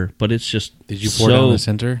 either, but it's just Did you pour so down the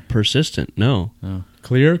center? persistent. No, Oh.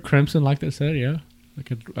 Clear crimson, like that said, yeah.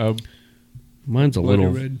 Like a mine's a Bloody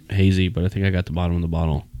little red. hazy, but I think I got the bottom of the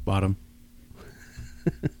bottle. Bottom.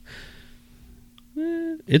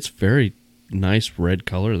 It's very nice red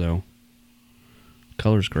color though.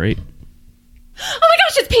 Color's great. Oh my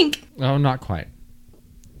gosh, it's pink! Oh, not quite.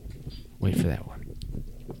 Wait for that one.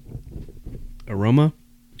 Aroma?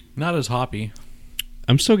 Not as hoppy.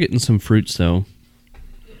 I'm still getting some fruits though.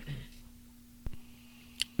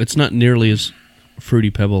 It's not nearly as fruity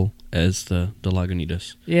pebble as the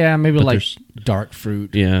Lagunitas. Yeah, maybe But like there's- dark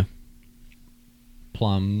fruit, Yeah,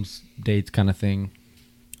 plums, dates kind of thing.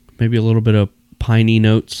 maybe a little bit of piney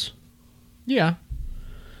notes. Yeah.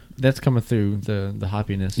 That's coming through the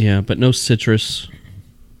hoppiness. Yeah, but no citrus.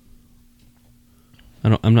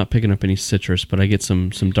 I'm not picking up any citrus, but I get some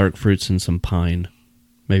dark fruits and some pine,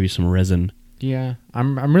 maybe some resin. Yeah.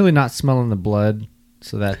 I'm really not smelling the blood,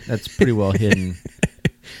 so that's pretty well hidden.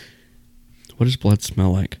 What does blood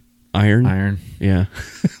smell like? Iron. Iron. Yeah.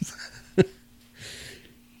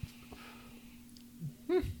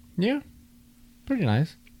 Yeah. Pretty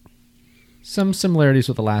nice. Some similarities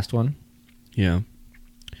with the last one. Yeah.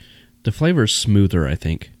 The flavor's smoother, I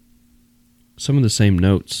think. Some of the same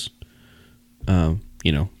notes.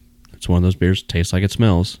 It's one of those beers, tastes like it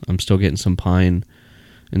smells. I'm still getting some pine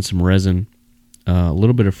and some resin. A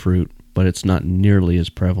little bit of fruit, but it's not nearly as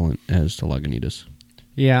prevalent as the Lagunitas.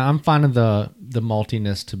 Yeah, I'm finding the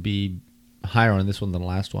maltiness to be higher on this one than the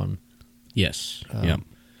last one. Yes. Yeah.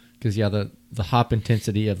 Because, the hop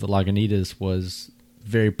intensity of the Lagunitas was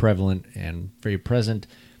very prevalent and very present.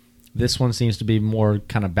 This one seems to be more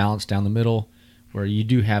kind of balanced down the middle, where you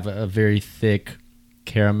do have a very thick,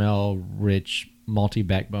 caramel-rich, malty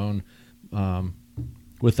backbone,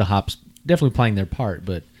 with the hops definitely playing their part,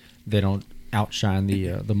 but they don't outshine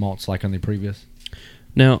the malts like on the previous.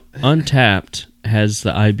 Now, Untapped has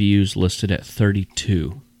the IBUs listed at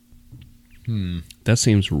 32. That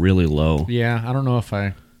seems really low. Yeah, I don't know if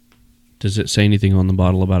I... Does it say anything on the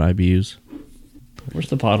bottle about IBUs? Where's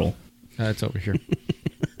the bottle? it's over here.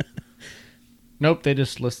 Nope, they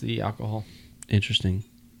just list the alcohol. Interesting.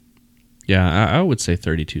 Yeah, I would say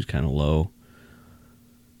 32 is kind of low.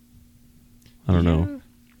 I don't know.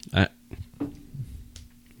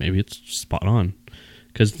 Maybe it's spot on.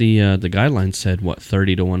 Because the guidelines said,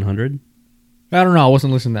 30 to 100? I don't know, I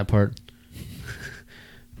wasn't listening to that part.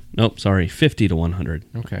 Nope, sorry, 50 to 100.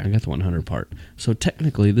 Okay. I got the 100 part. So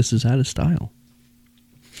technically, this is out of style.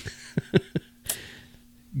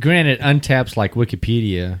 Granted, Untapped's like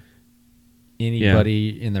Wikipedia.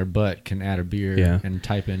 Anybody in their butt can add a beer and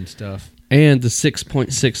type in stuff. And the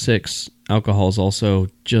 6.66 alcohol is also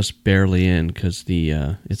just barely in because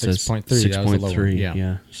it says 6.3, that was the lower, 6.3. yeah.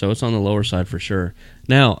 Yeah, so it's on the lower side for sure.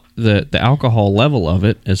 Now, the alcohol level of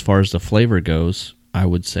it, as far as the flavor goes, I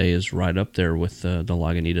would say is right up there with the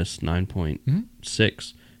Lagunitas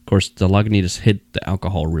 9.6. Of course, the Lagunitas hid the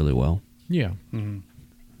alcohol really well. Yeah.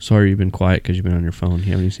 Sorry you've been quiet because you've been on your phone.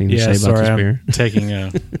 You have anything to say about this beer?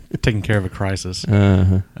 taking care of a crisis.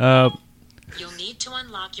 Uh-huh. You'll need to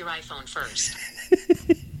unlock your iPhone first.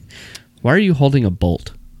 Why are you holding a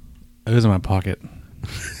Bolt? It was in my pocket.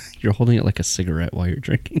 You're holding it like a cigarette while you're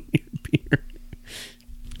drinking your beer.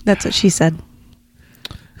 That's what she said.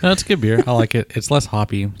 No, it's a good beer. I like it. It's less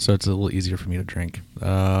hoppy, so it's a little easier for me to drink.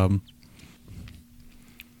 A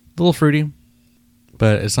little fruity,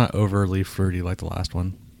 but it's not overly fruity like the last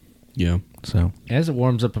one. Yeah. So As it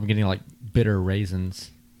warms up, I'm getting like bitter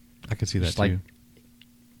raisins. I can see that Just too.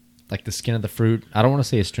 like the skin of the fruit. I don't want to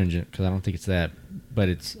say astringent because I don't think it's that, but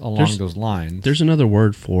it's along those lines. There's another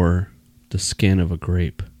word for the skin of a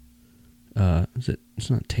grape. It's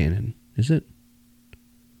not tannin, is it?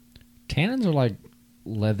 Tannins are like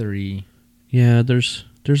leathery. Yeah, there's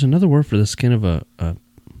another word for the skin of a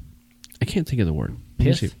I can't think of the word. Let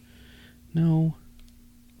me Pith? see. No.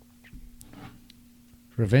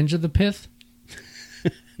 Revenge of the Pith?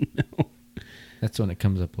 No. That's when it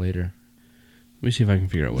comes up later. Let me see if I can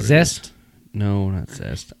figure out what Zest? it is. No, not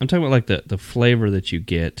zest. I'm talking about like the flavor that you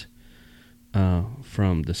get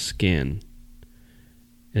from the skin.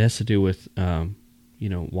 It has to do with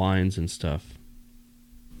wines and stuff.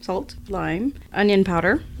 Salt, lime, onion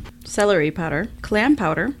powder, celery powder, clam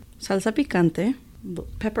powder, salsa picante,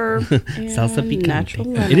 pepper, and Salsa picante. natural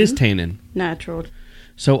lemon. It is tannin. Natural.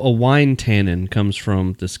 So a wine tannin comes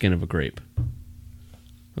from the skin of a grape.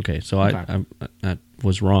 Okay, so Okay. I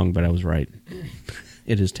was wrong, but I was right.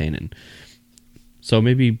 It is tannin. So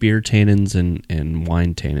maybe beer tannins and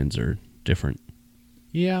wine tannins are different.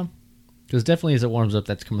 Yeah. Because definitely as it warms up,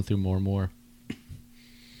 that's coming through more and more.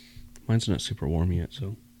 Mine's not super warm yet,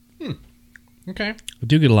 so. Okay. I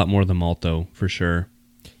do get a lot more of the malt, though, for sure.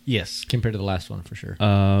 Yes, compared to the last one, for sure.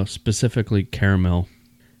 Specifically caramel.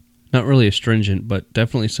 Not really astringent, but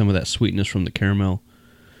definitely some of that sweetness from the caramel.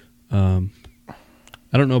 I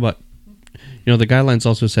don't know about... the guidelines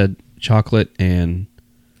also said chocolate and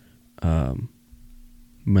not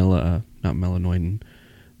melanoidin,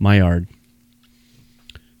 Maillard.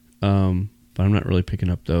 But I'm not really picking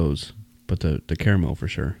up those. But the caramel for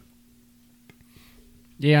sure.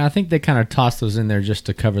 Yeah, I think they kind of toss those in there just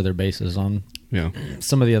to cover their bases on Yeah.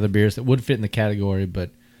 some of the other beers that would fit in the category,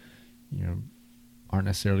 but aren't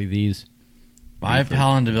necessarily these. My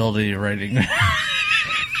palatability rating.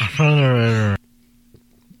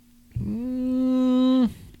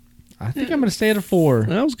 I think I'm going to stay at a 4.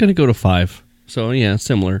 I was going to go to 5. So, yeah,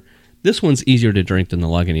 similar. This one's easier to drink than the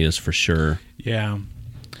Lagunitas for sure. Yeah.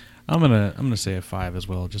 I'm gonna say a 5 as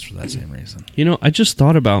well, just for that same reason. I just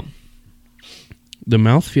thought about the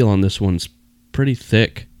mouthfeel on this one's pretty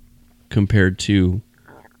thick compared to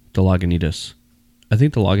the Lagunitas. I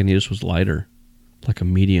think the Lagunitas was lighter, like a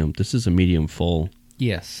medium. This is a medium full.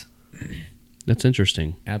 Yes, That's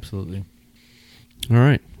interesting. absolutely. All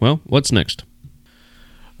right. Well, what's next?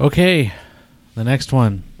 Okay, the next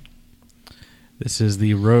one. This is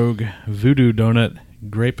the Rogue Voodoo Donut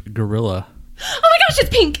Grape Gorilla. Oh my gosh, it's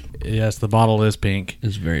pink! Yes, the bottle is pink.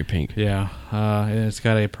 It's very pink. Yeah, and it's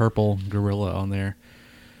got a purple gorilla on there.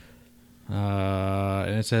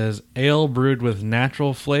 And it says, ale brewed with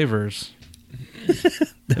natural flavors.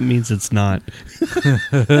 That means it's not.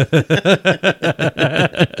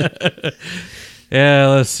 Yeah,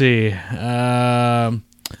 let's see.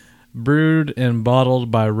 Brewed and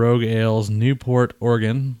bottled by Rogue Ales, Newport,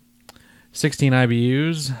 Oregon. 16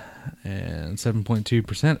 IBUs and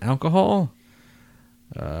 7.2% alcohol.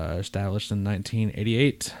 Established in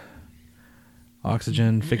 1988.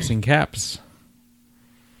 Oxygen fixing caps.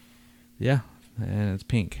 Yeah, and it's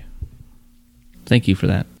pink. Thank you for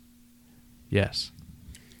that. Yes.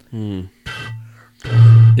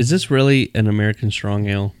 Is this really an American strong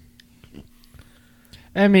ale?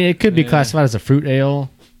 I mean, it could be classified as a fruit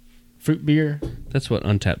ale, fruit beer, That's what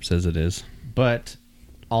Untapped says it is. but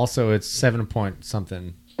also it's 7 point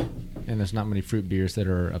something, and there's not many fruit beers that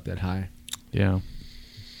are up that high. Yeah.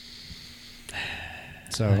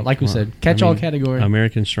 So, like we said, catch-all category.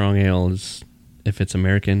 American strong ale is if it's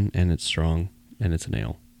American and it's strong and it's an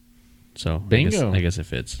ale. So Bingo. I guess it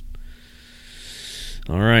fits.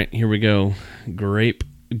 All right, here we go. Grape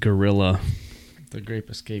Gorilla. The Grape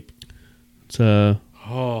Escape. It's a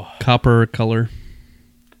copper color,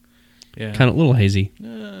 Yeah. kind of a little hazy.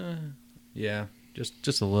 Yeah.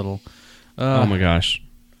 Just a little. Oh my gosh.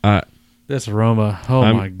 This aroma.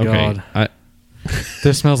 Oh my God. Okay.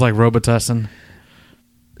 This smells like Robitussin.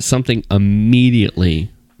 Something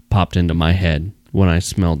immediately popped into my head when I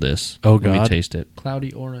smelled this. Oh, Let me God. taste it.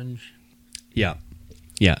 Cloudy orange. Yeah,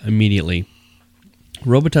 immediately.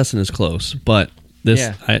 Robitussin is close, but this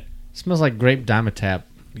Yeah. Smells like grape Dimetapp.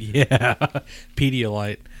 Yeah.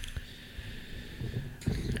 Pedialyte.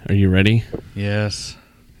 Are you ready? Yes.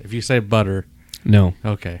 If you say butter. No.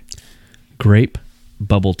 Okay. Grape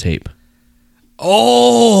bubble tape.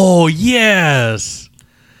 Oh, yes.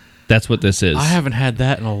 That's what this is. I haven't had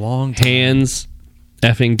that in a long time. Hands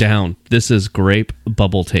effing down. This is grape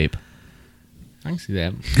bubble tape. I can see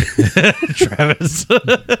that. Travis.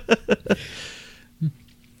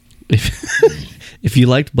 If you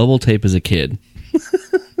liked bubble tape as a kid,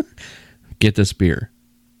 get this beer.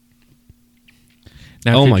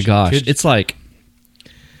 Now, Oh could my you- gosh. Could, It's like,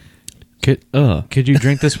 could you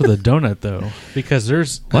drink this with a donut, though? Because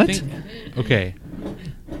there's... What? Okay.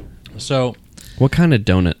 So, what kind of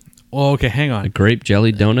donut? Well, okay, hang A on. grape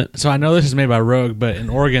jelly donut. So I know this is made by Rogue, but in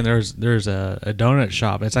Oregon there's a donut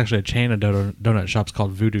shop. It's actually a chain of donut shops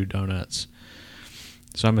called Voodoo Donuts.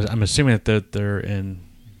 So I'm assuming that they're in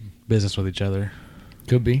business with each other.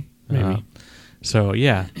 Could be. Maybe. So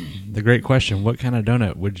yeah, the great question: what kind of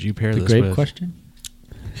donut would you pair the this grape with? question?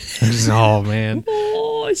 Oh man.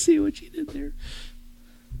 Oh, I see what you did there.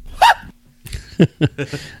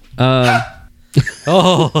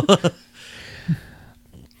 Oh.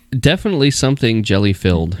 Definitely something jelly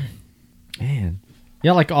filled. Man.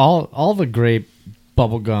 Yeah, like all the grape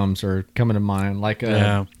bubble gums are coming to mind. Like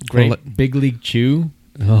a grape Big League Chew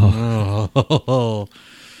Oh.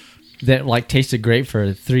 that like tasted great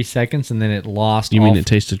for 3 seconds and then it lost. You mean all it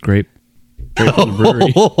tasted grape? Grape from the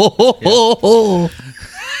brewery.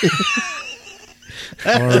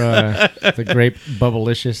 or the grape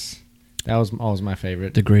Bubblicious. That was always my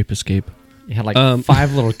favorite. The grape escape. It had like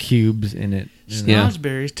 5 little cubes in it. Yeah.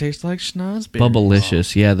 Schnozberries taste like schnozberries.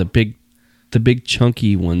 Bubblicious. Yeah, the big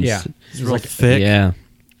chunky ones. Yeah. It's real thick. Yeah.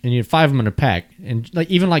 And you had 5 of them in a pack. And like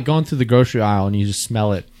even like going through the grocery aisle and you just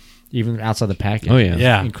smell it even outside the package. Oh, yeah.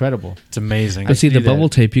 Yeah. Incredible. It's amazing. But see, do the that. bubble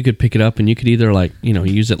tape, you could pick it up and you could either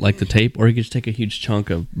use it like the tape, or you could just take a huge chunk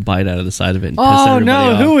of bite out of the side of it and piss Oh everybody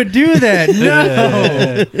no, off. who would do that?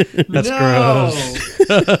 No. That's gross.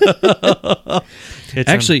 It's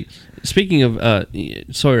Actually, speaking of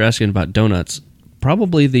Sawyer asking about donuts,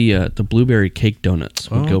 probably the blueberry cake donuts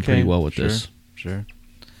would go pretty well with this. Sure.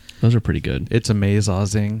 Those are pretty good. It's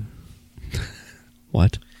amazing.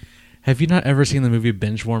 What? Have you not ever seen the movie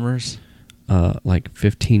Benchwarmers? Like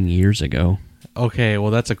 15 years ago. Okay,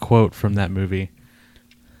 well that's a quote from that movie.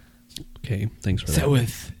 Okay, thanks for Is that. that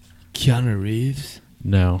with Keanu Reeves?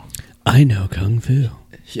 No. I know Kung Fu.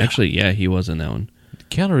 Actually, yeah, he was in that one.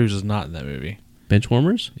 Keanu Reeves is not in that movie.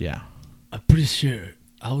 Benchwarmers? Yeah. I'm pretty sure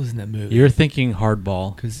I was in that movie. You're thinking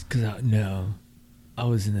Hardball. Cause I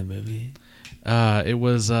was in that movie. It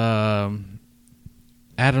was Adam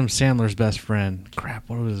Sandler's best friend. Crap,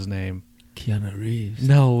 what was his name? Keanu Reeves.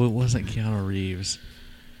 No, it wasn't Keanu Reeves.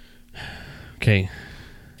 Okay.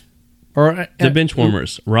 Or The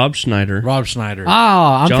Benchwarmers. Rob Schneider. Rob Schneider.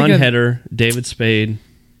 I'm John thinking, Heder. David Spade.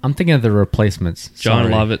 I'm thinking of the Replacements.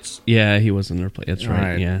 John Sorry. Lovitz. Yeah, he was in the replay. That's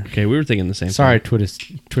right. Right. Yeah. Okay, we were thinking the same Sorry, thing.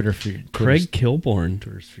 Twitter sphere. Craig Kilborn.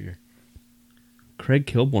 Twitter sphere. Craig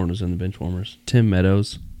Kilborn was in the Benchwarmers. Tim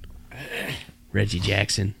Meadows. Reggie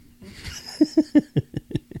Jackson.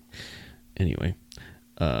 Anyway.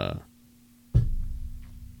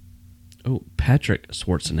 Patrick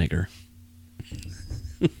Schwarzenegger.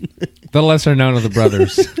 The lesser known of the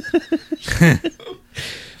brothers.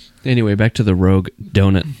 Anyway, back to the Rogue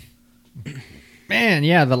donut. Man,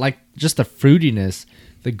 yeah, just the fruitiness.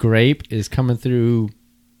 The grape is coming through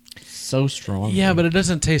so strong. Yeah, but it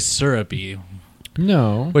doesn't taste syrupy,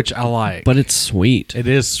 no. which I like. But it's sweet. it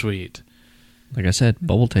is sweet. Like I said,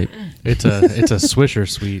 bubble tape. It's a Swisher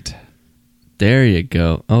sweet. There you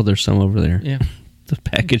go. Oh, there's some over there. Yeah. The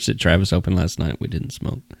package that Travis opened last night, we didn't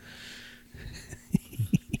smoke.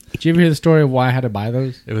 Did you ever hear the story of why I had to buy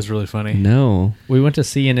those? It was really funny. No. We went to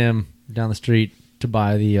C&M down the street to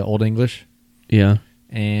buy the Old English, Yeah.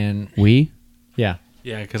 and We? yeah,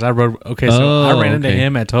 Yeah, because I rode. Okay, so I ran into okay.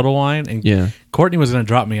 him at Total Wine, and Yeah. Courtney was going to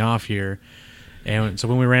drop me off here. And so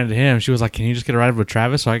when we ran into him, she was like, "Can you just get a ride with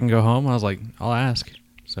Travis so I can go home?" I was like, "I'll ask."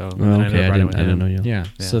 So Oh, then okay, I riding with didn't him. know you. yeah.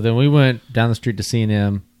 Yeah. So then we went down the street to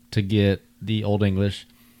C&M to get the Old English.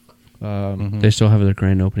 They still have their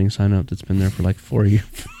grand opening sign up that's been there for like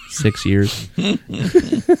 6 years.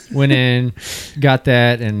 Went in, got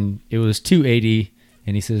that, and it was $2.80.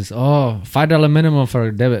 And he says, "Oh, $5 minimum for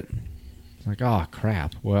a debit." I'm like, oh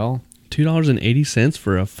crap. Well, $2.80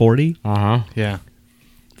 for a 40? Yeah.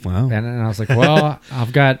 Wow. and I was like, well,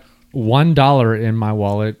 I've got $1 in my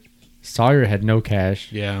wallet. Sawyer had no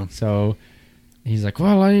cash. Yeah. So he's like,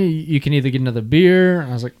 well, you can either get another beer. I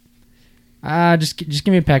was like, just give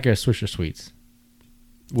me a pack of Swisher Sweets,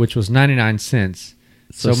 which was 99 cents.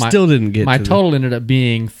 So still didn't get my to the- total ended up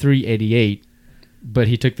being $3.88, but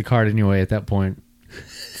he took the card anyway at that point.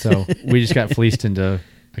 So we just got fleeced into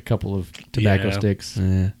a couple of tobacco Yeah. sticks.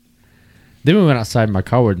 Eh. Then we went outside and my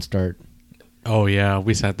car wouldn't start. Oh yeah,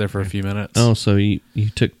 we sat there for a few minutes. Oh, so you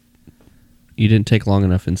didn't take long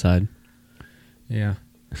enough inside Yeah.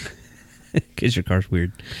 because your car's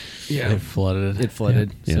weird. Yeah. It flooded. It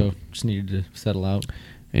flooded. Yeah. So just needed to settle out.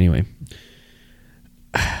 Anyway,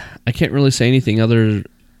 I can't really say anything other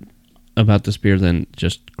about this beer than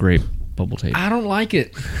just grape bubble tape. I don't like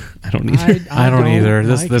it. I don't either. I don't either.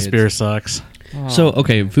 This like it. beer sucks. So,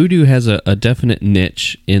 okay, Voodoo has a definite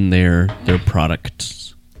niche in their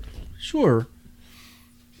products. Sure.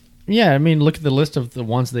 Yeah, I mean, look at the list of the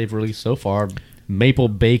ones they've released so far: maple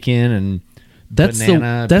bacon and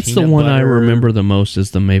banana. That's the peanut one I butter. remember the most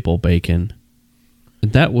is the maple bacon.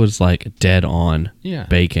 That was like dead on Yeah.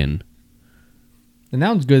 bacon And that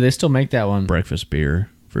one's good. They still make that one. breakfast beer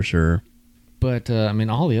for sure. But, I mean,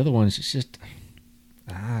 all the other ones, it's just...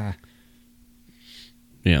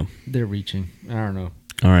 Yeah. they're reaching. I don't know.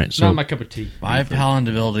 All right. It's So not my cup of tea. My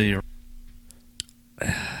palatability.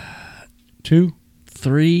 2,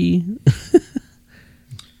 3.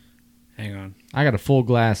 Hang on. I got a full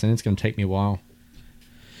glass, and it's going to take me a while.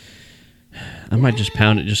 I might just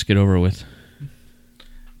pound it just to get over with.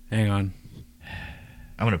 Hang on.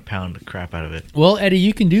 I'm going to pound the crap out of it. Well, Eddie,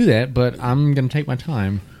 you can do that, but I'm going to take my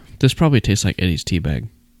time. This probably tastes like Eddie's tea bag.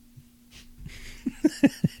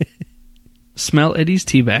 Smell Eddie's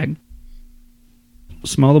tea bag.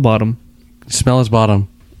 Smell the bottom. Smell his bottom.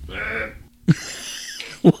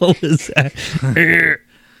 What was that?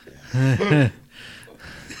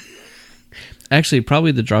 Actually,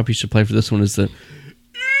 probably the drop you should play for this one is the...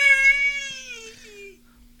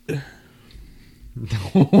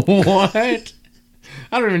 What?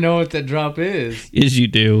 I don't even know what that drop is. Is you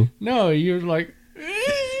do. No, you're like...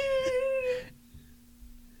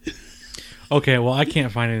 Okay, well, I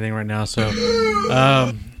can't find anything right now, so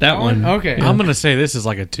That one. Okay. I'm going to say this is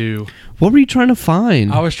like a 2. What were you trying to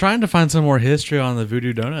find? I was trying to find some more history on the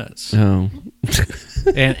Voodoo Donuts Oh,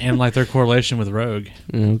 and like their correlation with Rogue.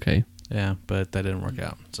 okay. Yeah, but that didn't work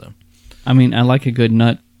out. So I mean, I like a good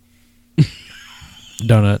nut.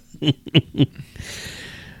 donut.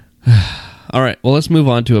 All right. Well, let's move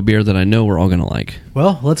on to a beer that I know we're all going to like.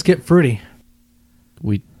 Well, let's get fruity.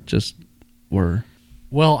 We just were.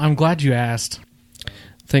 Well, I'm glad you asked.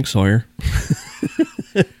 Thanks, Sawyer.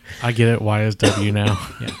 I get it. YSW now.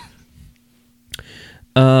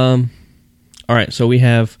 All right. So we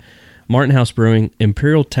have Martin House Brewing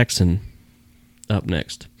Imperial Texan up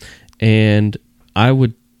next. And I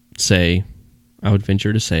would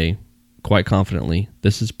venture to say, quite confidently,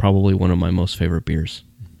 this is probably one of my most favorite beers.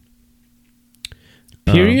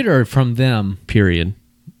 Period or from them? Period.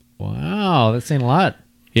 Wow, that's saying a lot.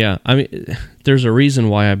 Yeah, I mean, there's a reason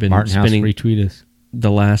why I've been Martin House, spending retweet us. the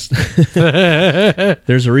last.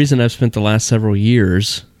 There's a reason I've spent the last several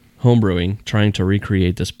years homebrewing, trying to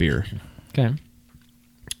recreate this beer. Okay.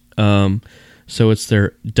 So it's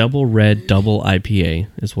their Double Red Double IPA,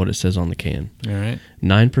 is what it says on the can. All right.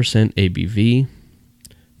 9% ABV.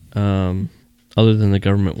 Other than the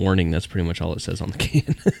government warning, that's pretty much all it says on the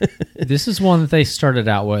can. This is one that they started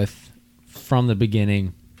out with from the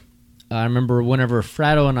beginning. I remember whenever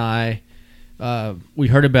Fratto and I, we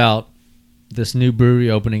heard about this new brewery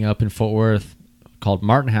opening up in Fort Worth called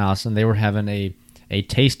Martin House, and they were having a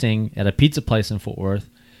tasting at a pizza place in Fort Worth.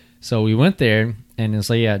 So we went there, and it's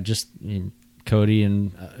like, yeah, just Cody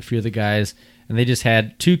and a few of the guys, and they just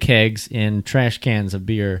had 2 kegs in trash cans of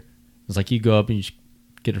beer. It's like you go up and you just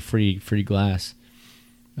get a free glass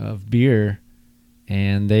of beer,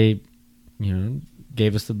 and they,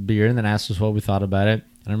 gave us the beer and then asked us what we thought about it.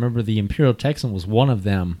 And I remember the Imperial Texan was one of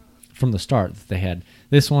them from the start that they had.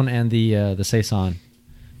 This one and the Saison,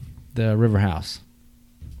 the River House.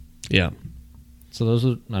 Yeah. So those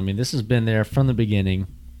are, this has been there from the beginning.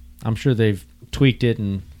 I'm sure they've tweaked it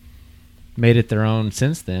and made it their own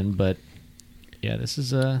since then, but yeah, this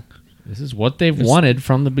is what they've wanted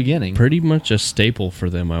from the beginning. Pretty much a staple for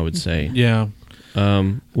them, I would say. Yeah.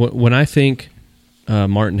 When I think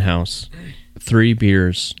Martin House, 3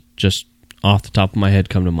 beers just off the top of my head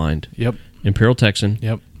come to mind. Yep. Imperial Texan.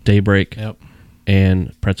 Yep. Daybreak. Yep.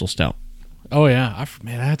 And Pretzel Stout. Oh yeah,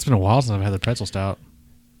 it's been a while since I've had the pretzel stout.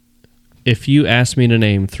 If you asked me to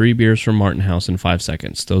name 3 beers from Martin House in 5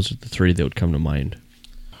 seconds, those are the 3 that would come to mind.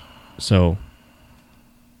 So,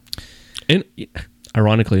 and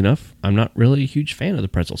ironically enough, I'm not really a huge fan of the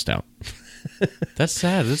Pretzel Stout. That's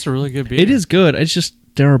sad. It's a really good beer. It is good. It's just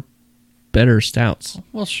there are better stouts.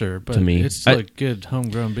 Well, sure, but to me. it's still a good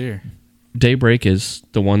homegrown beer. Daybreak is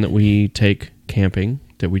the one that we take camping,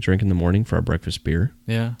 that we drink in the morning for our breakfast beer.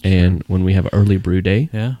 Yeah. And when we have early brew day,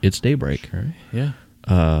 Yeah. it's Daybreak. Yeah.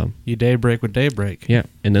 You daybreak with Daybreak. Yeah.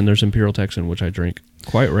 And then there's Imperial Texan, which I drink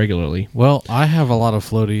quite regularly. Well, I have a lot of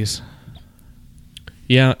floaties.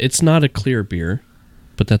 Yeah, it's not a clear beer,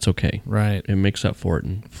 but that's okay. Right. It makes up for it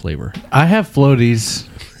in flavor. I have floaties.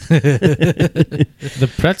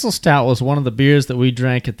 The Pretzel Stout was one of the beers that we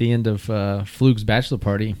drank at the end of Flug's bachelor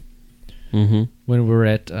party Mm-hmm. when we were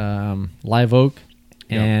at Live Oak,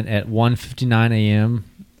 Yeah. and at 1:59 a.m.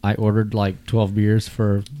 I ordered like 12 beers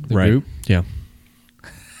for the group, Yeah.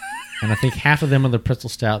 and I think half of them are the Pretzel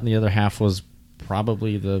Stout, and the other half was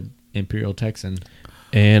probably the Imperial Texan.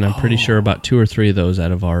 And I'm pretty sure about 2 or 3 of those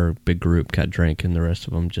out of our big group got drank, and the rest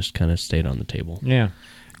of them just kind of stayed on the table. Yeah.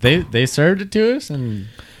 They served it to us, and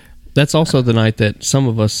That's also the night that some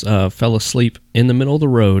of us fell asleep in the middle of the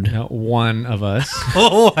road, one of us.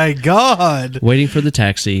 Oh my God! waiting for the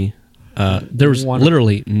taxi. There was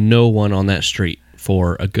literally no one on that street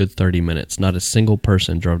for a good 30 minutes. Not a single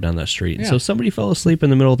person drove down that street. Yeah. So somebody fell asleep in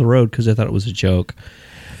the middle of the road because they thought it was a joke,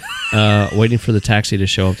 waiting for the taxi to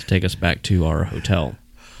show up to take us back to our hotel.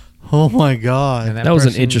 Oh my God! And That was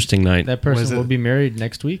an interesting night. That Was person it- will be married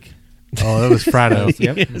next week. Oh, that was Frado.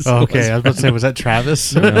 Yep. Yes, Oh, it okay, was. I was about to say, was that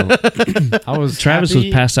Travis? I was Travis happy,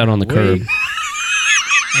 was passed out on the curb. awake,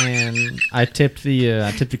 and I tipped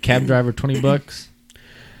the cab driver $20.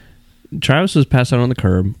 Travis was passed out on the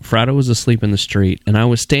curb. Frado was asleep in the street, and I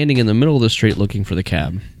was standing in the middle of the street looking for the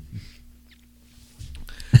cab.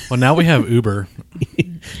 Well, now we have Uber.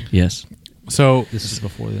 Yes. So This is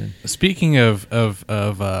before then. speaking of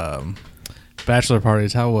bachelor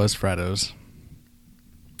parties, how was Frado's?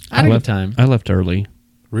 I had a good time. I left early.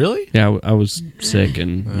 Really? Yeah, I was sick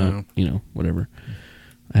and not, whatever.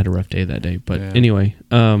 I had a rough day that day, but Yeah. anyway,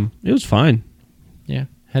 it was fine. Yeah.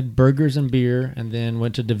 Had burgers and beer, and then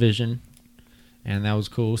went to Division, and that was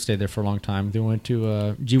cool. Stayed there for a long time. Then went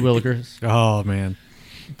to G. Willikers, Oh man.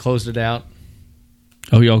 closed it out.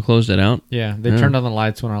 Oh, y'all closed it out? Yeah, they Yeah. turned on the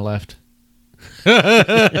lights when I left.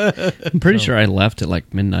 I'm pretty sure I left at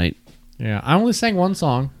like midnight. Yeah, I only sang one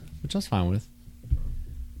song, which I was fine with.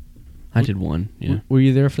 I did one. Yeah. Were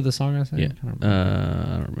you there for the song I sang? Yeah. I don't remember.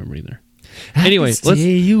 I don't remember either. Anyway, let's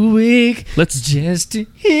awake let's just to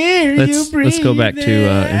hear let's go back to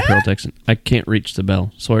Imperial Texan. I can't reach the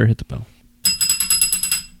bell. Sawyer, hit the bell.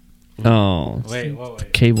 Oh, Wait. the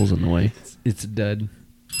cable's in the way. It's dead.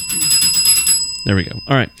 There we go.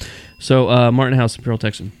 All right. So Martin House, Imperial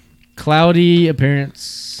Texan. Cloudy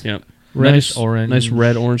appearance. Yep. Reddish orange. Nice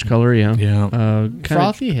red orange color. Yeah. Yeah. Kinda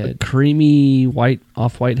Frothy head. creamy white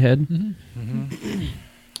off-white head.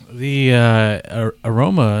 The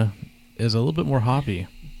aroma is a little bit more hoppy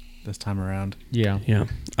this time around. Yeah. Yeah.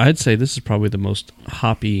 I'd say this is probably the most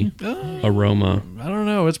hoppy aroma. I don't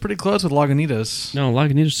know. It's pretty close with Lagunitas. No,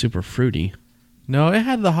 Lagunitas super fruity. No, it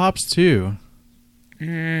had the hops too.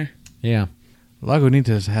 Yeah.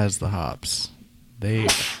 Lagunitas has the hops. They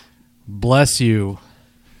bless you.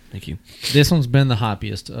 Thank you. This one's been the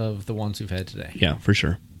hoppiest of the ones we've had today. Yeah, for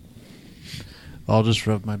sure. I'll just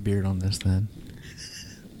rub my beard on this then.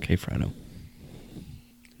 Okay, Frado.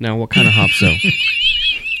 Now, what kind of hops though?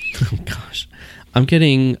 Oh gosh, I'm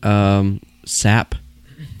getting sap,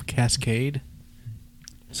 Cascade.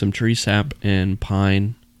 some tree sap, and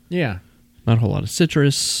pine. Yeah. Not a whole lot of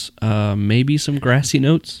citrus. Maybe some grassy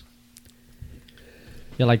notes.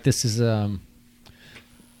 Yeah, like this is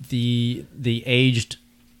the aged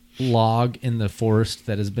log in the forest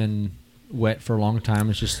that has been wet for a long time.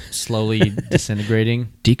 It's just slowly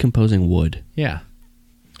disintegrating. Decomposing wood. Yeah.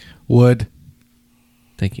 Wood.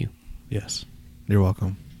 Thank you. Yes. You're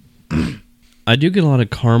welcome. I do get a lot of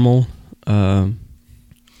caramel. I don't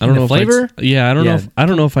the know if flavor? I don't know. Yeah. I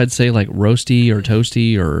don't know if I'd say like roasty or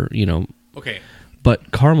toasty or Okay.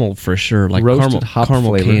 but caramel for sure. Like Roasted hop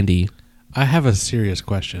caramel flavor. candy. I have a serious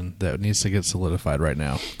question that needs to get solidified right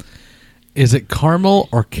now. Is it caramel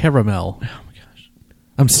or caramel? Oh my gosh!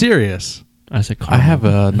 I'm serious. I said I caramel. have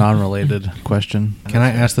a non-related question. Can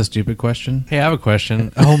I ask the stupid question? Hey, I have a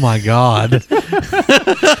question. Oh my god.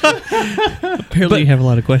 Apparently, you have a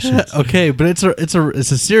lot of questions. Okay, but it's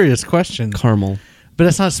a serious question. Caramel. But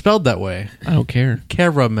it's not spelled that way. I don't care.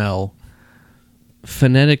 Caramel.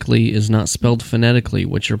 Phonetically is not spelled phonetically.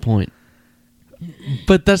 What's your point?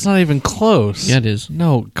 But that's not even close. Yeah, it is.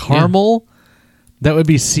 No, caramel. That would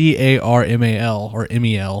be CARMAL or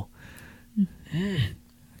MEL.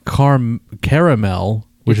 Caramel,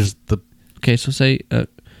 which is the Okay, so say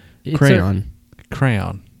It's crayon.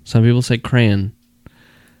 crayon. Some people say crayon.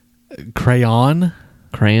 Crayon.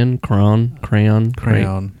 Crayon, crayon, crayon,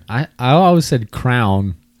 Crayon. I always said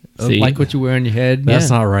crown. See? Like what you wear on your head. That's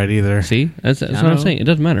not right either. See, that's I what I'm know. saying. It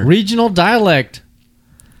doesn't matter. Regional dialect.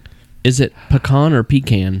 Is it pecan or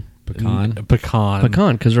pecan? Pecan. Pecan.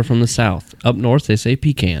 Pecan, because they're from the south. Up north, they say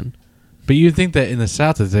pecan. But you think that in the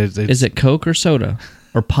South, it's Is it Coke or soda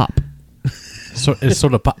or pop? it's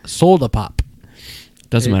soda pop? Soda pop.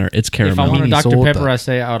 Doesn't matter. It's caramel. If I want a Mini Dr. soda. Pepper, I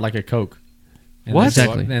say I would like a Coke. And What? they say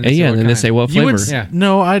Exactly. and And yeah, and then they kind. say what You flavor. would, Yeah.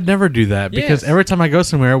 No, I'd never do that because Yes. every time I go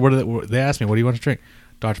somewhere, they ask me, "What do you want to drink?"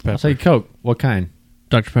 Dr. Pepper. I'll say Coke. What kind?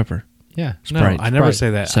 Dr. Pepper. Yeah. no, Sprite. I never Sprite. say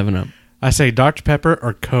that. 7-Up. I say Dr. Pepper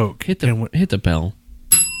or Coke. Hit the bell.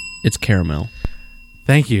 It's caramel.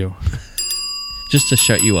 Thank you. Just to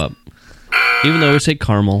shut you up. Even though we say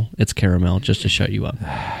caramel, it's caramel, just to shut you up.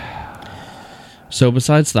 So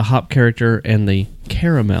besides the hop character and the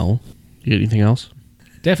caramel, you got anything else?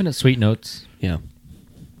 Definite sweet notes. Yeah.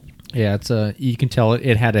 Yeah, it's you can tell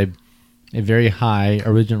it had a very high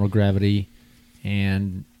original gravity,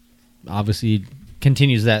 and obviously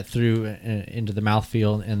continues that through into the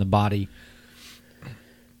mouthfeel and the body.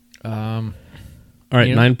 All right,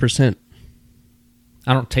 9%.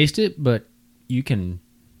 I don't taste it, but I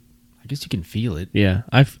guess you can feel it. Yeah,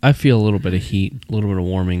 I feel a little bit of heat, a little bit of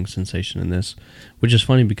warming sensation in this, which is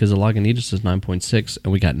funny because the Lagunitas is 9.6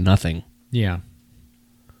 and we got nothing. Yeah.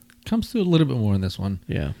 Comes through a little bit more in this one.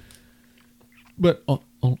 Yeah. But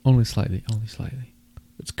only slightly. Only slightly.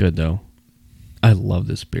 It's good, though. I love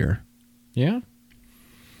this beer. Yeah.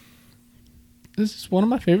 This is one of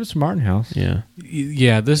my favorites from Martin House. Yeah.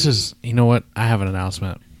 Yeah, this is... You know what? I have an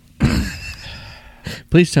announcement.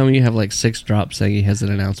 Please tell me you have like 6 drops saying he has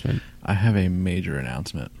an announcement. I have a major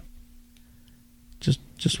announcement.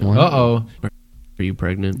 Just one. Uh-oh. Are you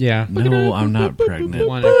pregnant? Yeah. No, I'm not pregnant.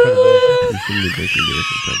 One incredible. You shouldn't be drinking beer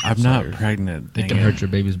for pregnant. I'm not pregnant. It can hurt your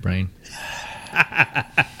baby's brain.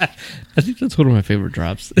 I think that's one of my favorite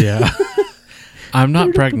drops. Yeah. I'm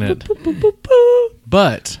not pregnant.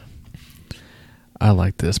 But I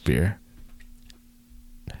like this beer.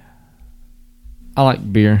 I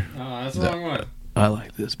like beer. Oh, that's the wrong one. I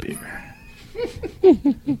like this beer.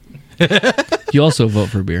 You also vote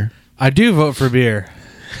for beer. I do vote for beer.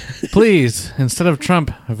 Please, instead of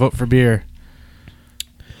Trump, I vote for beer.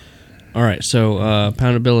 All right, so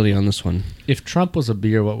poundability on this one. If Trump was a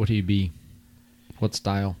beer, what would he be? What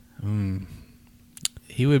style?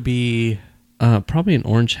 He would be... Probably an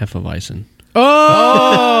orange Hefeweizen.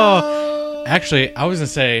 Oh! Actually, I was going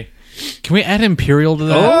to say, can we add Imperial to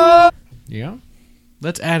that? Yeah.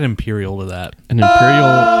 Let's add Imperial to that. An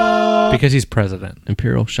Imperial... Because he's president.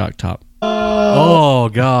 Imperial Shock Top. Oh,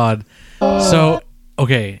 God. So,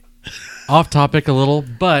 okay. Off topic a little,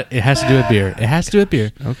 but it has to do with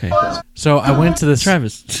beer. Okay. So I went to this...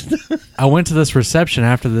 Travis. I went to this reception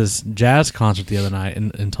after this jazz concert the other night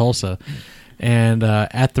in Tulsa. And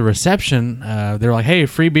at the reception, they were like, hey,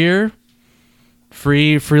 free beer,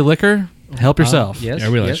 free liquor, help yourself. Yes.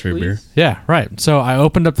 Everybody likes yes, free please. beer. Yeah, right. So I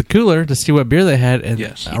opened up the cooler to see what beer they had, and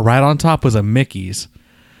right on top was a Mickey's.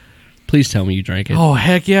 Please tell me you drank it. Oh,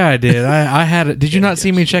 heck yeah, I did. I had it. Did you not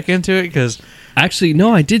see me check into it? Because Actually,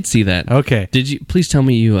 no, I did see that. Okay. Did you? Please tell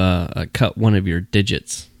me you cut one of your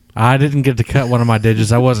digits. I didn't get to cut one of my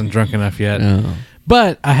digits. I wasn't drunk enough yet. Oh.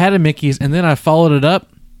 But I had a Mickey's, and then I followed it up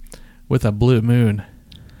with a Blue Moon.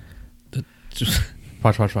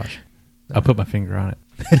 Watch. I'll put my finger on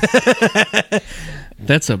it.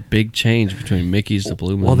 That's a big change between Mickey's to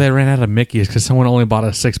Blue Moon. Well, they ran out of Mickey's because someone only bought a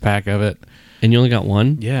 6-pack of it. And you only got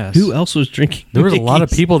one? Yes. Who else was drinking There was a lot of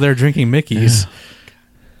Mickey's? people there drinking Mickey's.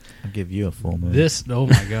 I'll give you a full moon. Oh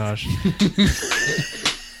my gosh.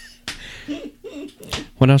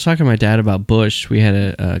 When I was talking to my dad about Bush, we had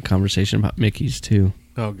a conversation about Mickey's too.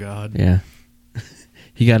 Oh, God. Yeah.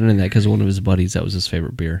 He got into that because one of his buddies, that was his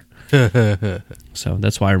favorite beer. So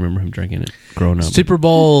that's why I remember him drinking it growing up. Super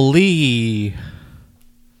Bowl Lee.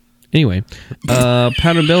 Anyway,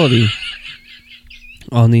 poundability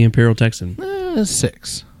on the Imperial Texan.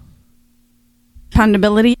 6.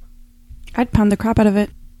 Poundability. I'd pound the crap out of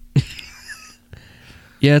it.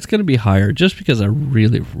 Yeah, it's going to be higher just because I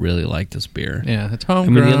really, really like this beer. Yeah, it's I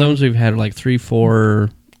homegrown. mean, the other ones we've had are like 3,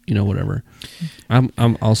 4, whatever.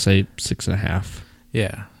 I'll say 6.5.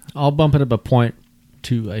 Yeah. I'll bump it up a point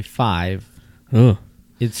to a 5. Ugh.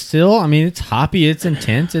 It's still, I mean, it's hoppy, it's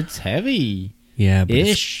intense, it's heavy. Yeah, but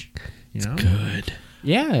Ish. it's good.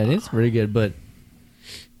 Yeah, it is pretty good, but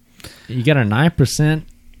you got a 9%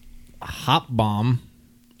 hop bomb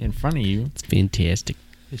in front of you. It's fantastic.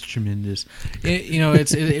 It's tremendous.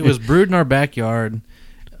 It was brewed in our backyard.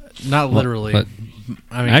 Not literally. But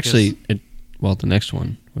I mean, actually, the next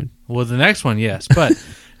one. Well, the next one, yes. But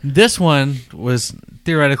this one was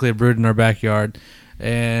theoretically brewed in our backyard.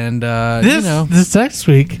 And, this next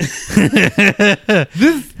week.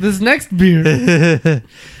 This next beer.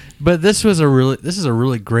 But this is a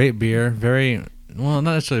really great beer. Very, well,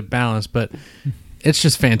 not necessarily balanced, but it's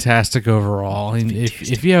just fantastic overall. And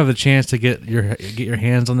if you have the chance to get your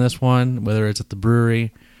hands on this one, whether it's at the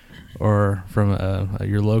brewery or from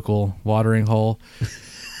your local watering hole,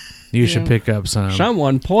 you should pick up some.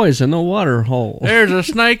 Someone poisoned the water hole. There's a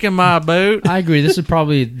snake in my boat. I agree. This is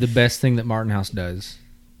probably the best thing that Martin House does.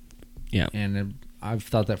 Yeah. And I've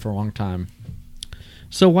thought that for a long time.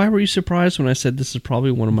 So why were you surprised when I said this is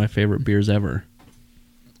probably one of my favorite beers ever?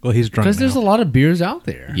 Well, he's drunk Because there's a lot of beers out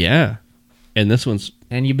there. Yeah. And this one's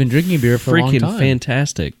And you've been drinking beer for a long freaking time.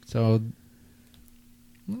 fantastic. So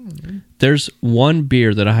There's one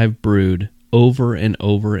beer that I have brewed over and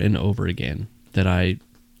over and over again that I,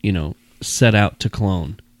 set out to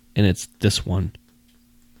clone, and it's this one.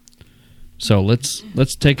 So let's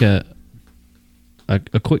take a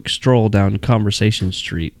quick stroll down Conversation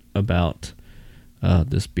Street about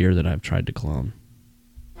this beer that I've tried to clone.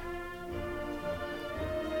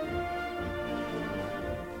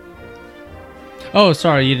 Oh,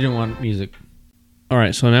 sorry, you didn't want music. All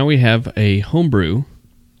right, so now we have a homebrew,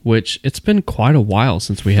 which it's been quite a while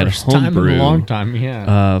since we had First a time homebrew. in a long time,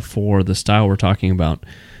 yeah. For the style we're talking about.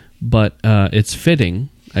 But it's fitting,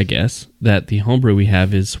 I guess, that the homebrew we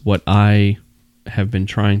have is what I have been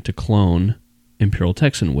trying to clone Imperial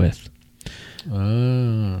Texan with.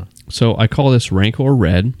 So I call this Rancor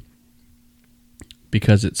Red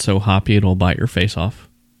because it's so hoppy it'll bite your face off.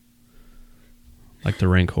 Like the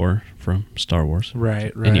Rancor from Star Wars.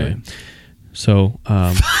 Right. Anyway, so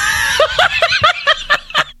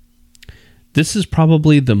this is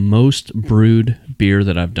probably the most brewed beer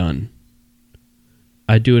that I've done.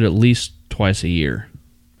 I do it at least twice a year.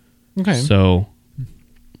 Okay. So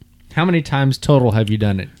How many times total have you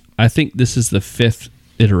done it? I think this is the 5th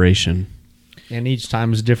iteration. And each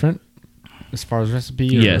time is different as far as recipe?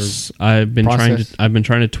 Yes, I've been process?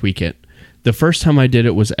 trying to tweak it. The first time I did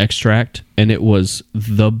it was extract, and it was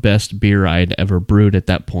the best beer I'd ever brewed at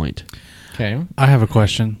that point. Okay. I have a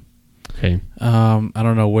question. Okay. I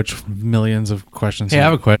don't know which millions of questions. Hey, I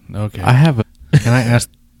have a question. Okay. I have a. Can I ask?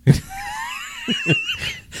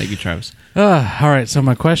 Thank you, Travis. All right. So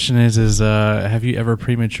my question is have you ever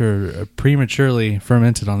prematurely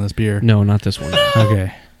fermented on this beer? No, not this one.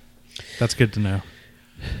 Okay. That's good to know.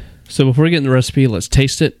 So before we get in the recipe, let's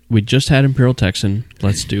taste it. We just had Imperial Texan.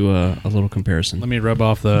 Let's do a little comparison. Let me rub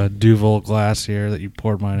off the Duvel glass here that you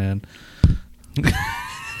poured mine in.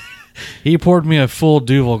 He poured me a full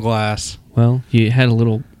Duvel glass. Well, you had a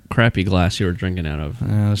little crappy glass you were drinking out of.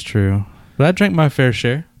 Yeah, that's true. But I drank my fair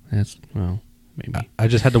share. That's, well, maybe. I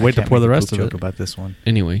just had to wait to pour the rest of it. About this one.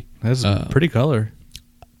 Anyway. That's a pretty color.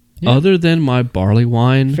 Yeah. Other than my barley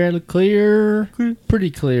wine, Fairly clear.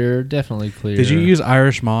 Pretty clear. Definitely clear. Did you use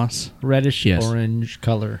Irish moss? reddish Yes. orange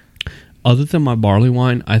color? other than my barley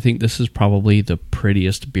wine, I think this is probably the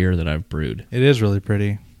prettiest beer that I've brewed. It is really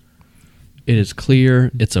pretty. It is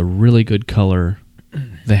clear. It's a really good color.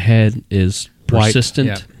 The head is persistent.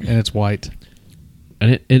 White. Yeah. And it's white.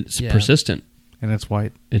 And it's Yeah. persistent. And it's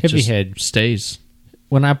white. It Heavy just head. stays.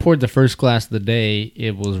 When I poured the first glass of the day,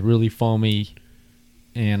 it was really foamy,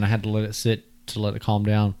 and I had to let it sit to let it calm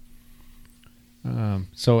down.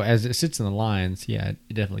 So as it sits in the lines, yeah,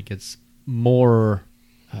 it definitely gets more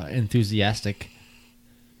enthusiastic.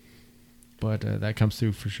 But that comes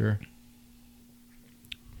through for sure.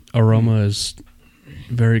 Aroma is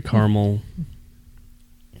very caramel.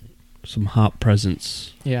 Some hop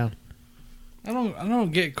presence. Yeah. I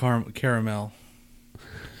don't get caramel.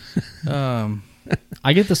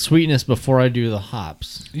 I get the sweetness before I do the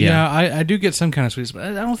hops. Yeah, I do get some kind of sweetness, but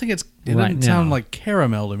I don't think it Right doesn't sound now. like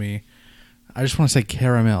caramel to me. I just want to say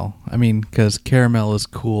caramel. I mean, because caramel is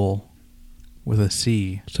cool with a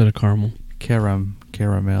C. Instead of caramel.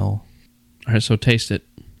 Caramel. All right, so taste it.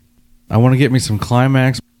 I want to get me some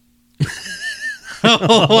Climax.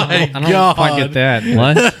 Oh my I don't know if I get that.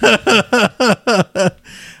 What?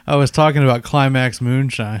 I was talking about Climax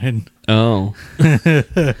Moonshine Oh.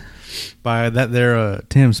 by that there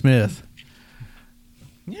Tim Smith.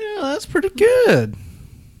 Yeah, that's pretty good.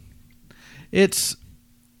 It's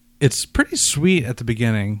pretty sweet at the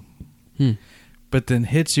beginning, but then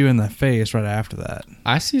hits you in the face right after that.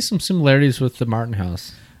 I see some similarities with the Martin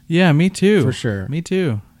House. Yeah, me too. For sure. Me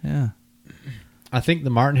too. Yeah. I think the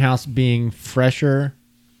Martin House being fresher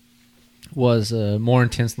was more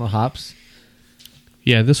intense than the hops.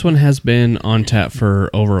 Yeah, this one has been on tap for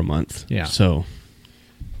over a month. Yeah. So,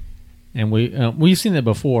 And we've seen that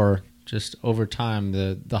before. Just over time,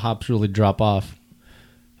 the hops really drop off,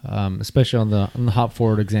 especially on the hop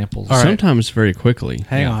forward examples. All right. sometimes very quickly.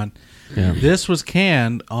 Hang on. Yeah. This was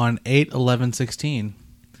canned on 8/11/16.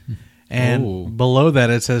 And Oh. below that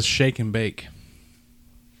it says shake and bake.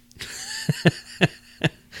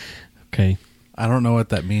 Okay. I don't know what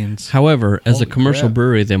that means. However, as a Holy commercial crap.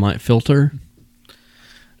 brewery, they might filter.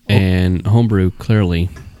 And homebrew clearly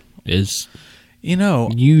is You know,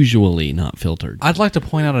 usually not filtered. I'd like to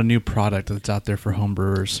point out a new product that's out there for home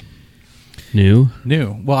brewers. New?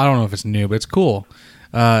 New. Well, I don't know if it's new, but it's cool.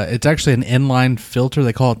 It's actually an inline filter.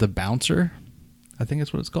 They call it the Bouncer. I think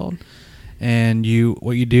that's what it's called. And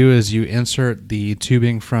what you do is you insert the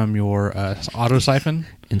tubing from your auto siphon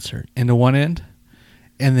Insert. into one end,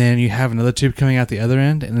 and then you have another tube coming out the other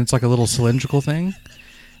end, and it's like a little cylindrical thing.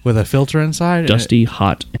 with a filter inside. Dusty,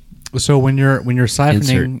 hot. So when you're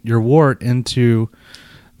siphoning your wort into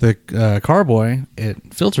the carboy,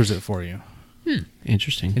 it filters it for you.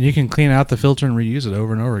 Interesting. And you can clean out the filter and reuse it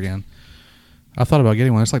over and over again. I thought about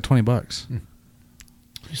getting one. It's like $20.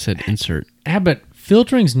 You said insert. Yeah, but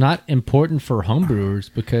filtering's not important for homebrewers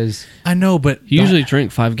because I know, but You usually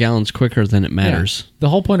drink 5 gallons quicker than it matters. the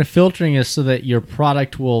whole point of filtering is so that your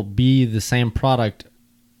product will be the same product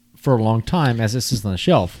for a long time as it sits on the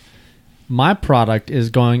shelf. My product is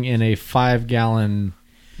going in a 5-gallon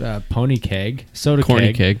pony keg, soda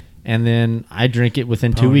Corny keg. and then I drink it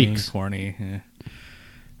within 2 weeks. Corny. Yeah.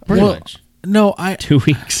 Pretty much. No, 2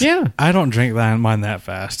 weeks. Yeah. I don't drink mine that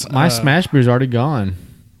fast. My smash beer's already gone.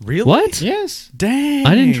 Really? What? Yes. Dang.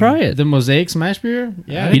 I didn't try it. The Mosaic smash beer?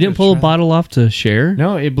 Yeah. You didn't pull a bottle off to share?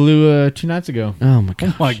 No, it blew 2 nights ago. Oh my god.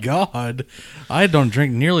 Oh my god. I don't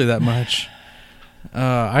drink nearly that much.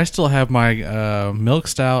 I still have my milk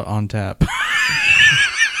stout on tap.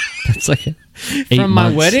 That's like 8 From my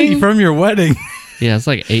months. wedding? From your wedding. Yeah, it's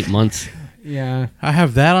like 8 months. Yeah. I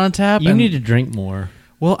have that on tap. You and- need to drink more.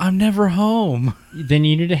 Well, I'm never home. Then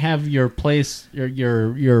you need to have your place,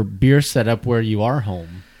 your beer set up where you are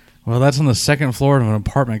home. Well, that's on the second floor of an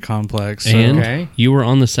apartment complex. So. And Okay. you were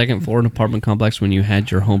on the second floor of an apartment complex when you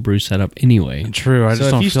had your homebrew set up anyway. True. I just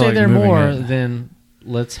So don't if you feel stay like there moving more, it. then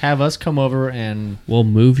let's have us come over and We'll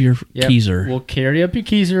move your Yep, keezer. We'll carry up your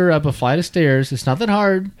keezer up a flight of stairs. It's not that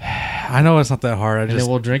hard. I know it's not that hard. And then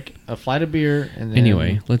we'll drink a flight of beer. And then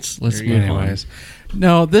Anyway, let's move Anyways.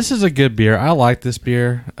 No, this is a good beer. I like this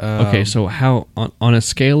beer. on. Okay, so how on a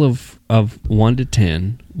scale of 1 to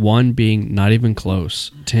 10, 1 being not even close,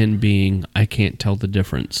 10 being I can't tell the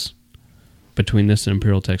difference between this and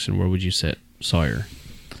Imperial Texan, where would you sit, Sawyer?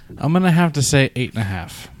 I'm going to have to say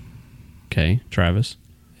 8.5. Okay, Travis.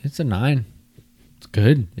 it's a 9. It's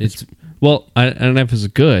good. It's Well, I don't know if it's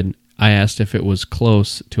good. I asked if it was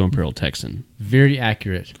close to Imperial Texan. very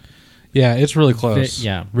accurate. Yeah, it's really close.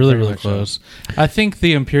 Yeah, really, very really much so. close. I think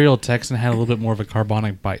the Imperial Texan had a little bit more of a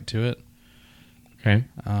carbonic bite to it. Okay.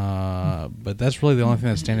 But that's really the only thing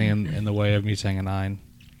that's standing in the way of me saying a 9.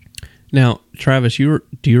 Now, Travis, do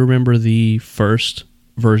you remember the first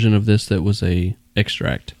version of this that was a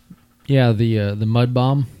extract? Yeah, the mud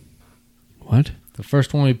bomb. What? The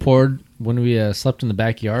first one we poured when we slept in the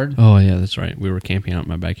backyard. Oh yeah, that's right. We were camping out in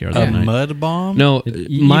my backyard that A night. mud bomb? No,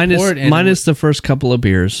 You minus poured and- minus the first couple of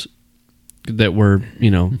beers that were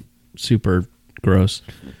super gross.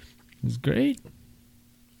 It was great.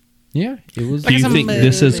 Yeah, it was. Do you think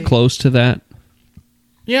this is close to that?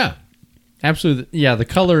 Yeah, absolutely. Yeah, the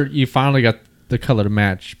color, you finally got the color to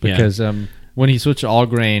match because when he switched to all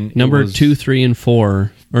grain, Number it was, 2, 3, and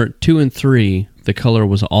 4, or 2 and 3, the color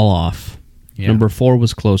was all off. Yeah. Number 4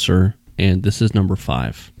 was closer, and this is number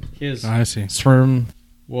 5 his I see. sperm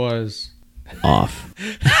was off.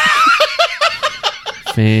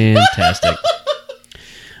 Fantastic.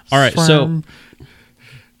 All right, so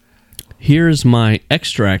here's my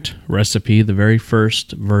extract recipe, the very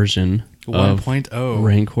first version of 1.0.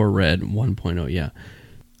 Rancor Red 1.0, yeah.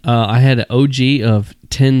 I had an OG of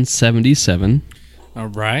 1077, All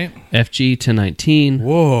right. FG 1019,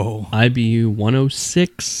 Whoa. IBU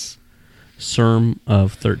 106, SERM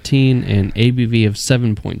of 13, and ABV of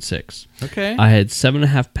 7.6. Okay. I had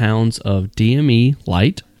 7.5 pounds of DME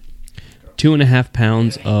Light, 2.5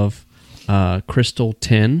 pounds of Crystal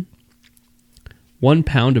 10, 1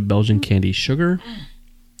 pound of Belgian candy sugar,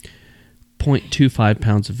 0.25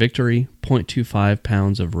 pounds of Victory, 0.25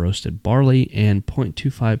 pounds of roasted barley, and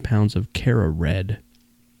 0.25 pounds of Cara Red.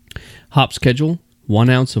 Hop schedule: 1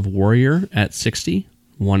 ounce of Warrior at 60,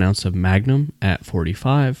 1 ounce of Magnum at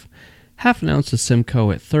 45, half an ounce of Simcoe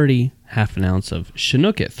at 30, half an ounce of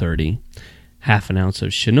Chinook at 30, half an ounce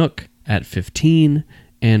of Chinook at 15,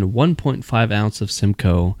 and 1.5 ounce of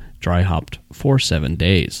Simcoe dry hopped for 7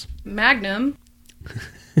 days. Magnum.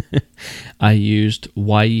 I used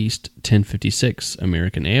Y Yeast 1056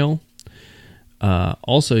 American Ale.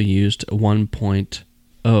 Also used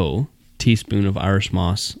 1.0 teaspoon of Irish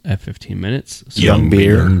Moss at 15 minutes. So Young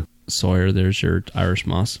beer. Sawyer, there's your Irish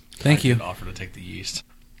Moss. Thank you. Offer to take the yeast.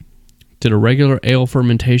 Did a regular ale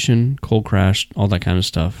fermentation, cold crashed, all that kind of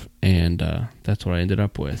stuff, and that's what I ended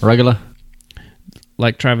up with. regular.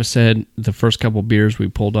 Like Travis said, the first couple beers we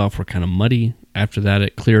pulled off were kind of muddy. After that,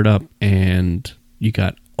 it cleared up, and you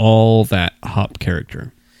got all that hop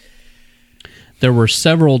character. There were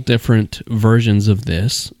several different versions of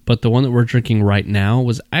this, but the one that we're drinking right now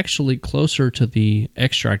was actually closer to the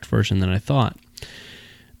extract version than I thought.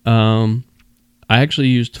 I actually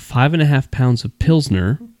used 5.5 pounds of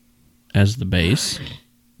Pilsner as the base,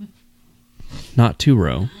 not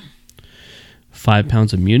 2-row. 5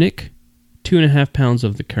 pounds of Munich, 2.5 pounds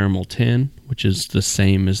of the caramel 10, which is the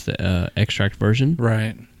same as the extract version.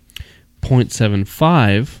 Right.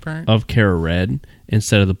 0.75 of Cara Red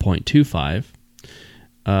instead of the 0.25.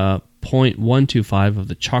 0.125 of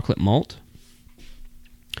the chocolate malt.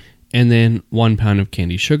 And then 1 pound of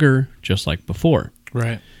candy sugar, just like before.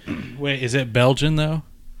 Right. Wait, is it Belgian, though?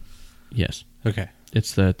 Yes. Okay.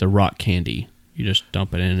 It's the rock candy. You just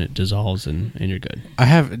dump it in, it dissolves, and you're good.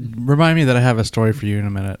 Remind me that I have a story for you in a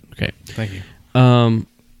minute. Okay. Thank you.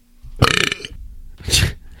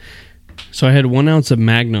 So I had 1 ounce of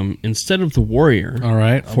Magnum instead of the Warrior. All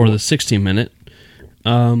right. For the 60-minute.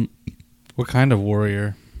 What kind of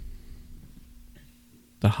Warrior?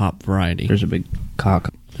 The hop variety. There's a big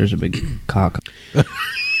cock.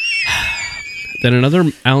 Then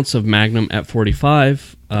another ounce of Magnum at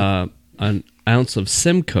 45. An ounce of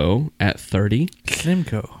Simcoe at 30.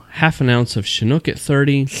 Simcoe. Half an ounce of Chinook at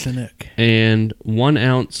 30. Chinook. And 1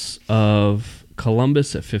 ounce of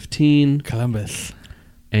Columbus at 15. Columbus.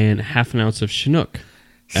 And half an ounce of Chinook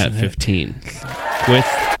at 15.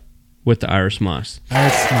 With the Irish Moss.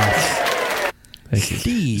 Irish Moss. Thank you.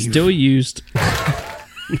 Steve. Still used...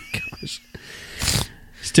 Gosh.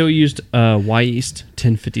 Still used Yeast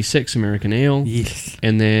 1056 American Ale. Yes.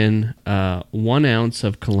 And then 1 ounce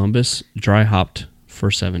of Columbus dry hopped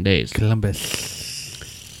for 7 days.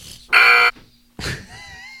 Columbus.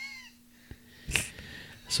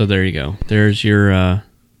 So there you go. There's your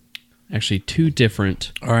actually 2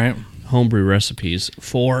 different homebrew recipes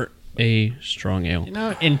for a strong ale. You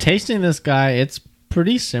know, in tasting this guy, it's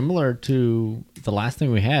pretty similar to the last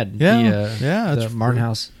thing we had. Yeah. The Martin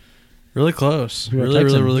House. Really close. We were Really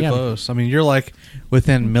texting, yeah. close. I mean, you're like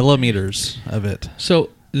within millimeters of it. So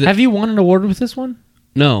have you won an award with this one?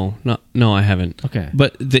 No, I haven't. Okay.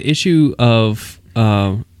 But the issue of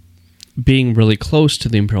being really close to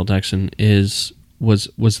the Imperial Texan was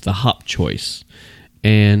the hop choice.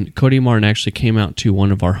 And Cody Martin actually came out to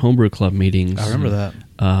one of our homebrew club meetings. I remember that.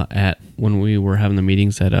 At when we were having the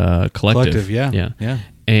meetings at Collective. Yeah.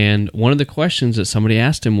 And one of the questions that somebody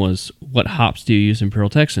asked him was, what hops do you use in Imperial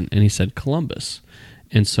Texan? And he said Columbus.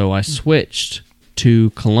 And so I switched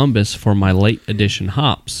to Columbus for my late edition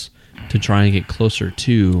hops to try and get closer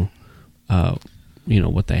to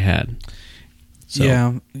what they had. So,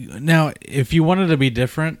 yeah. Now, if you wanted to be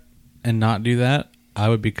different and not do that, I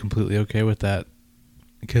would be completely okay with that.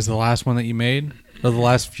 Because the last one that you made, or the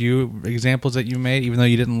last few examples that you made, even though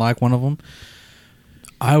you didn't like one of them,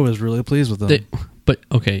 I was really pleased with them. But,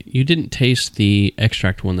 okay, you didn't taste the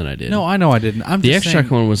extract one that I did. No, I know I didn't. The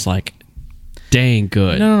extract one was like, dang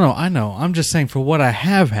good. No, I know. I'm just saying for what I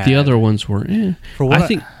have had. The other ones were, For what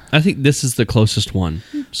I think this is the closest one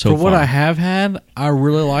so for far. what I have had, I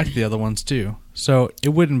really liked the other ones too. So it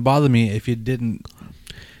wouldn't bother me if you didn't.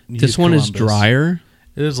 This one is drier.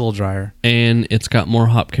 It is a little drier. And it's got more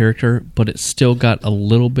hop character, but it's still got a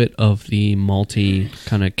little bit of the malty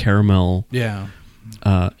kind of caramel. Yeah.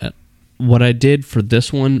 What I did for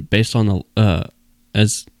this one, based on the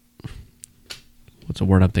what's the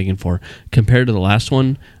word I'm thinking for? Compared to the last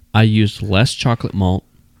one, I used less chocolate malt,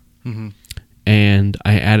 and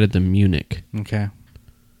I added the Munich. Okay.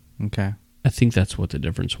 I think that's what the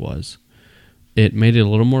difference was. It made it a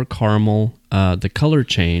little more caramel. The color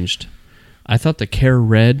changed. I thought the Cara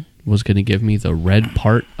Red was going to give me the red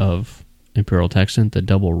part of Imperial Texan, the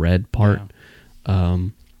double red part. Yeah.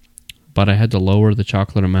 But I had to lower the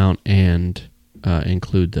chocolate amount and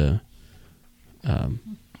include the... now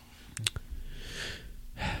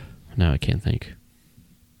I can't think.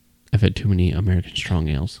 I've had too many American Strong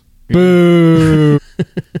Ales. Boo!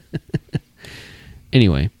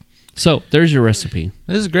 Anyway, so there's your recipe.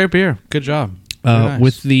 This is great beer. Good job. Nice.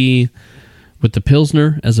 With the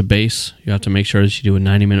Pilsner as a base, you have to make sure that you do a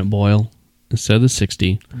 90-minute boil instead of the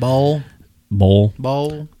 60. Bowl.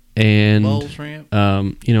 And bowl shrimp.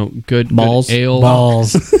 Good balls. Good ale.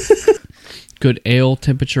 Balls. Good ale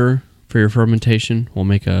temperature for your fermentation will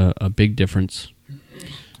make a big difference.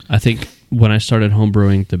 I think when I started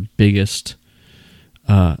homebrewing, the biggest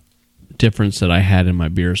difference that I had in my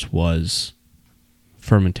beers was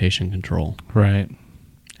fermentation control. Right.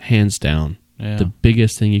 Hands down. Yeah. The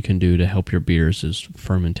biggest thing you can do to help your beers is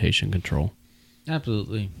fermentation control.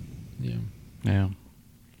 Absolutely. Yeah.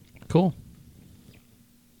 Cool.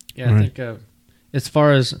 Yeah, I think as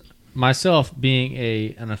far as myself being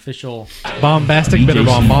an official bombastic bitter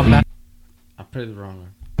bomb. I put it the wrong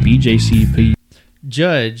one. BJCP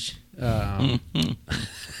judge. I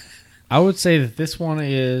would say that this one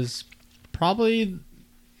is probably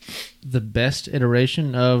the best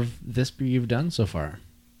iteration of this beer you've done so far.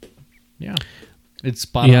 Yeah, it's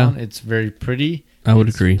spot on. It's very pretty. I would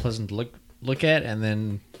it's agree. Pleasant to look look at, and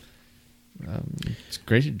then it's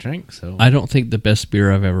great to drink. So I don't think the best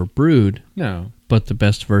beer I've ever brewed, no, but the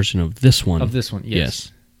best version of this one.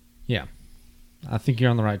 Yes. Yeah, I think you're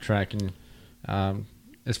on the right track. And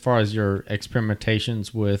as far as your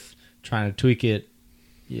experimentations with trying to tweak it,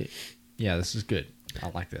 yeah, this is good. I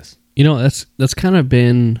like this. You know, that's kind of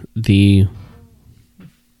been the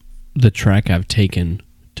track I've taken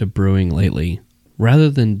to brewing lately. Rather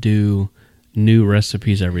than do new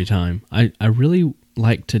recipes every time, I really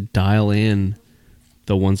like to dial in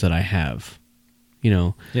the ones that I have. You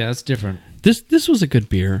know, Yeah, that's different. this was a good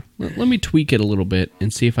beer. Let me tweak it a little bit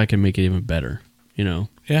and see if I can make it even better. You know,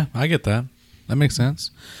 Yeah, I get that. That makes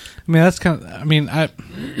sense. I mean, that's kind of. I mean,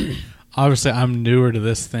 obviously I'm newer to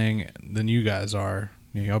this thing than you guys are.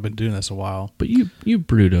 You know, I've been doing this a while. but you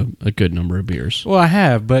brewed a good number of beers. Well, I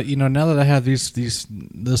have, but you know, now that I have this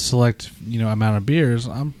select amount of beers,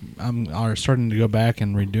 I'm starting to go back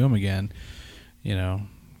and redo them again. You know,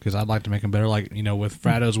 because I'd like to make them better. Like with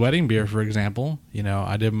Fratto's wedding beer, for example.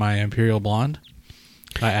 I did my Imperial Blonde.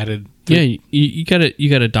 I added. Yeah, you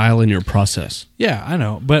gotta dial in your process. Yeah, I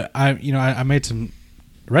know, but I made some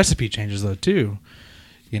recipe changes though too.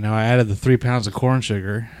 I added the 3 pounds of corn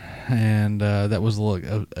sugar, and that was a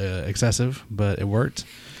little excessive, but it worked.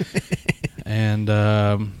 And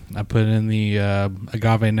I put in the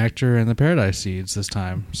agave nectar and the paradise seeds this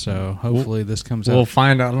time. So hopefully this comes out. We'll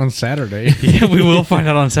find out on Saturday. Yeah, we will find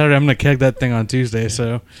out on Saturday. I'm going to keg that thing on Tuesday.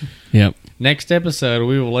 So Yep. Next episode,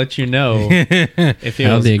 we will let you know if it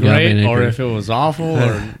How was the agave great or nectar. if it was awful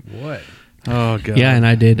or what. oh god. Yeah, and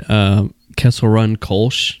I did Kessel Run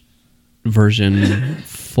Kolsch version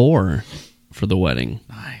 4 for the wedding.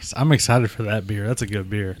 Nice. I'm excited for that beer. That's a good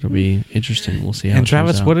beer. It'll be interesting. We'll see how. And it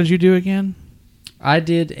Travis, turns out. what did you do again? I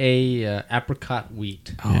did a apricot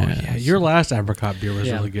wheat. Oh yeah, your last apricot beer was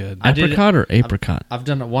Yeah. really good. I did Apricot or apricot? I've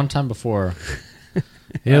done it one time before.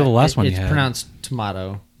 Yeah, the last one you It's had. pronounced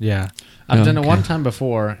tomato. Yeah. I've done it Okay. one time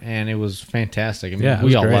before, and it was fantastic. I mean, Yeah, it we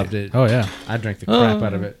was all great. loved it. Oh yeah. I drank the crap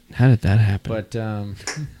out of it. How did that happen? But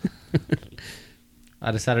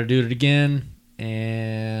I decided to do it again,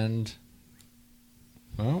 and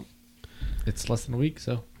well, it's less than a week,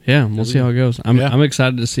 so yeah, we'll see how it goes. I'm Yeah. I'm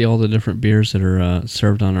excited to see all the different beers that are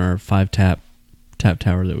served on our 5-tap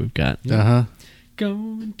tower that we've got. Uh-huh.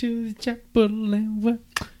 going to the chapel and we're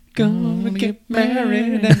gonna get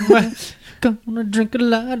married and we're gonna drink a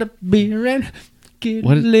lot of beer and get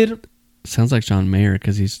What a is- little. Sounds like John Mayer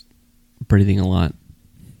because he's breathing a lot.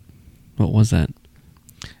 What was that?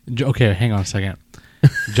 Okay, hang on a second.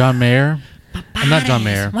 John Mayer? Not John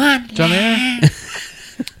Mayer. John Mayer?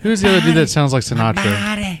 Who's the other dude that sounds like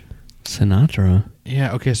Sinatra? Sinatra?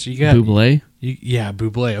 Yeah, okay, so you got... Bublé? Yeah,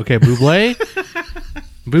 Bublé. Okay, Bublé?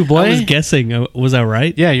 Bublé? I was guessing. Was I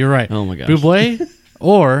right? Yeah, you're right. Oh my gosh. Bublé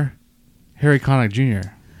or Harry Connick Jr.?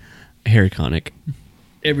 Harry Connick.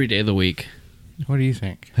 Every day of the week. What do you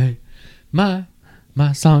think? Hey, my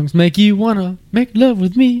songs make you wanna make love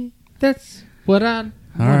with me. That's what I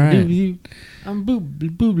wanna right. do with you. I'm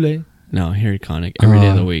Bublé. No, Harry Connick. Every day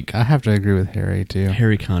of the week. I have to agree with Harry, too.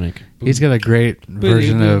 Harry Connick. He's got a great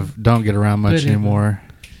version of Don't Get Around Much Anymore.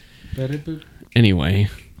 Anyway.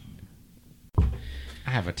 I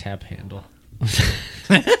have a tab handle.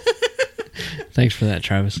 Thanks for that,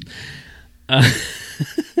 Travis.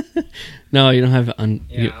 No, you don't have... I'm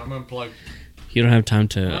unplugged. You don't have time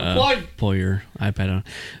to Unplug. pull your iPad on.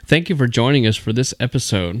 Thank you for joining us for this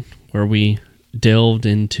episode where we delved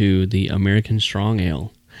into the American Strong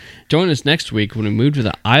Ale. Join us next week when we move to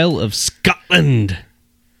the Isle of Scotland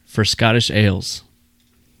for Scottish ales.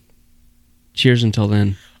 Cheers until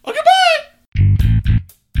then.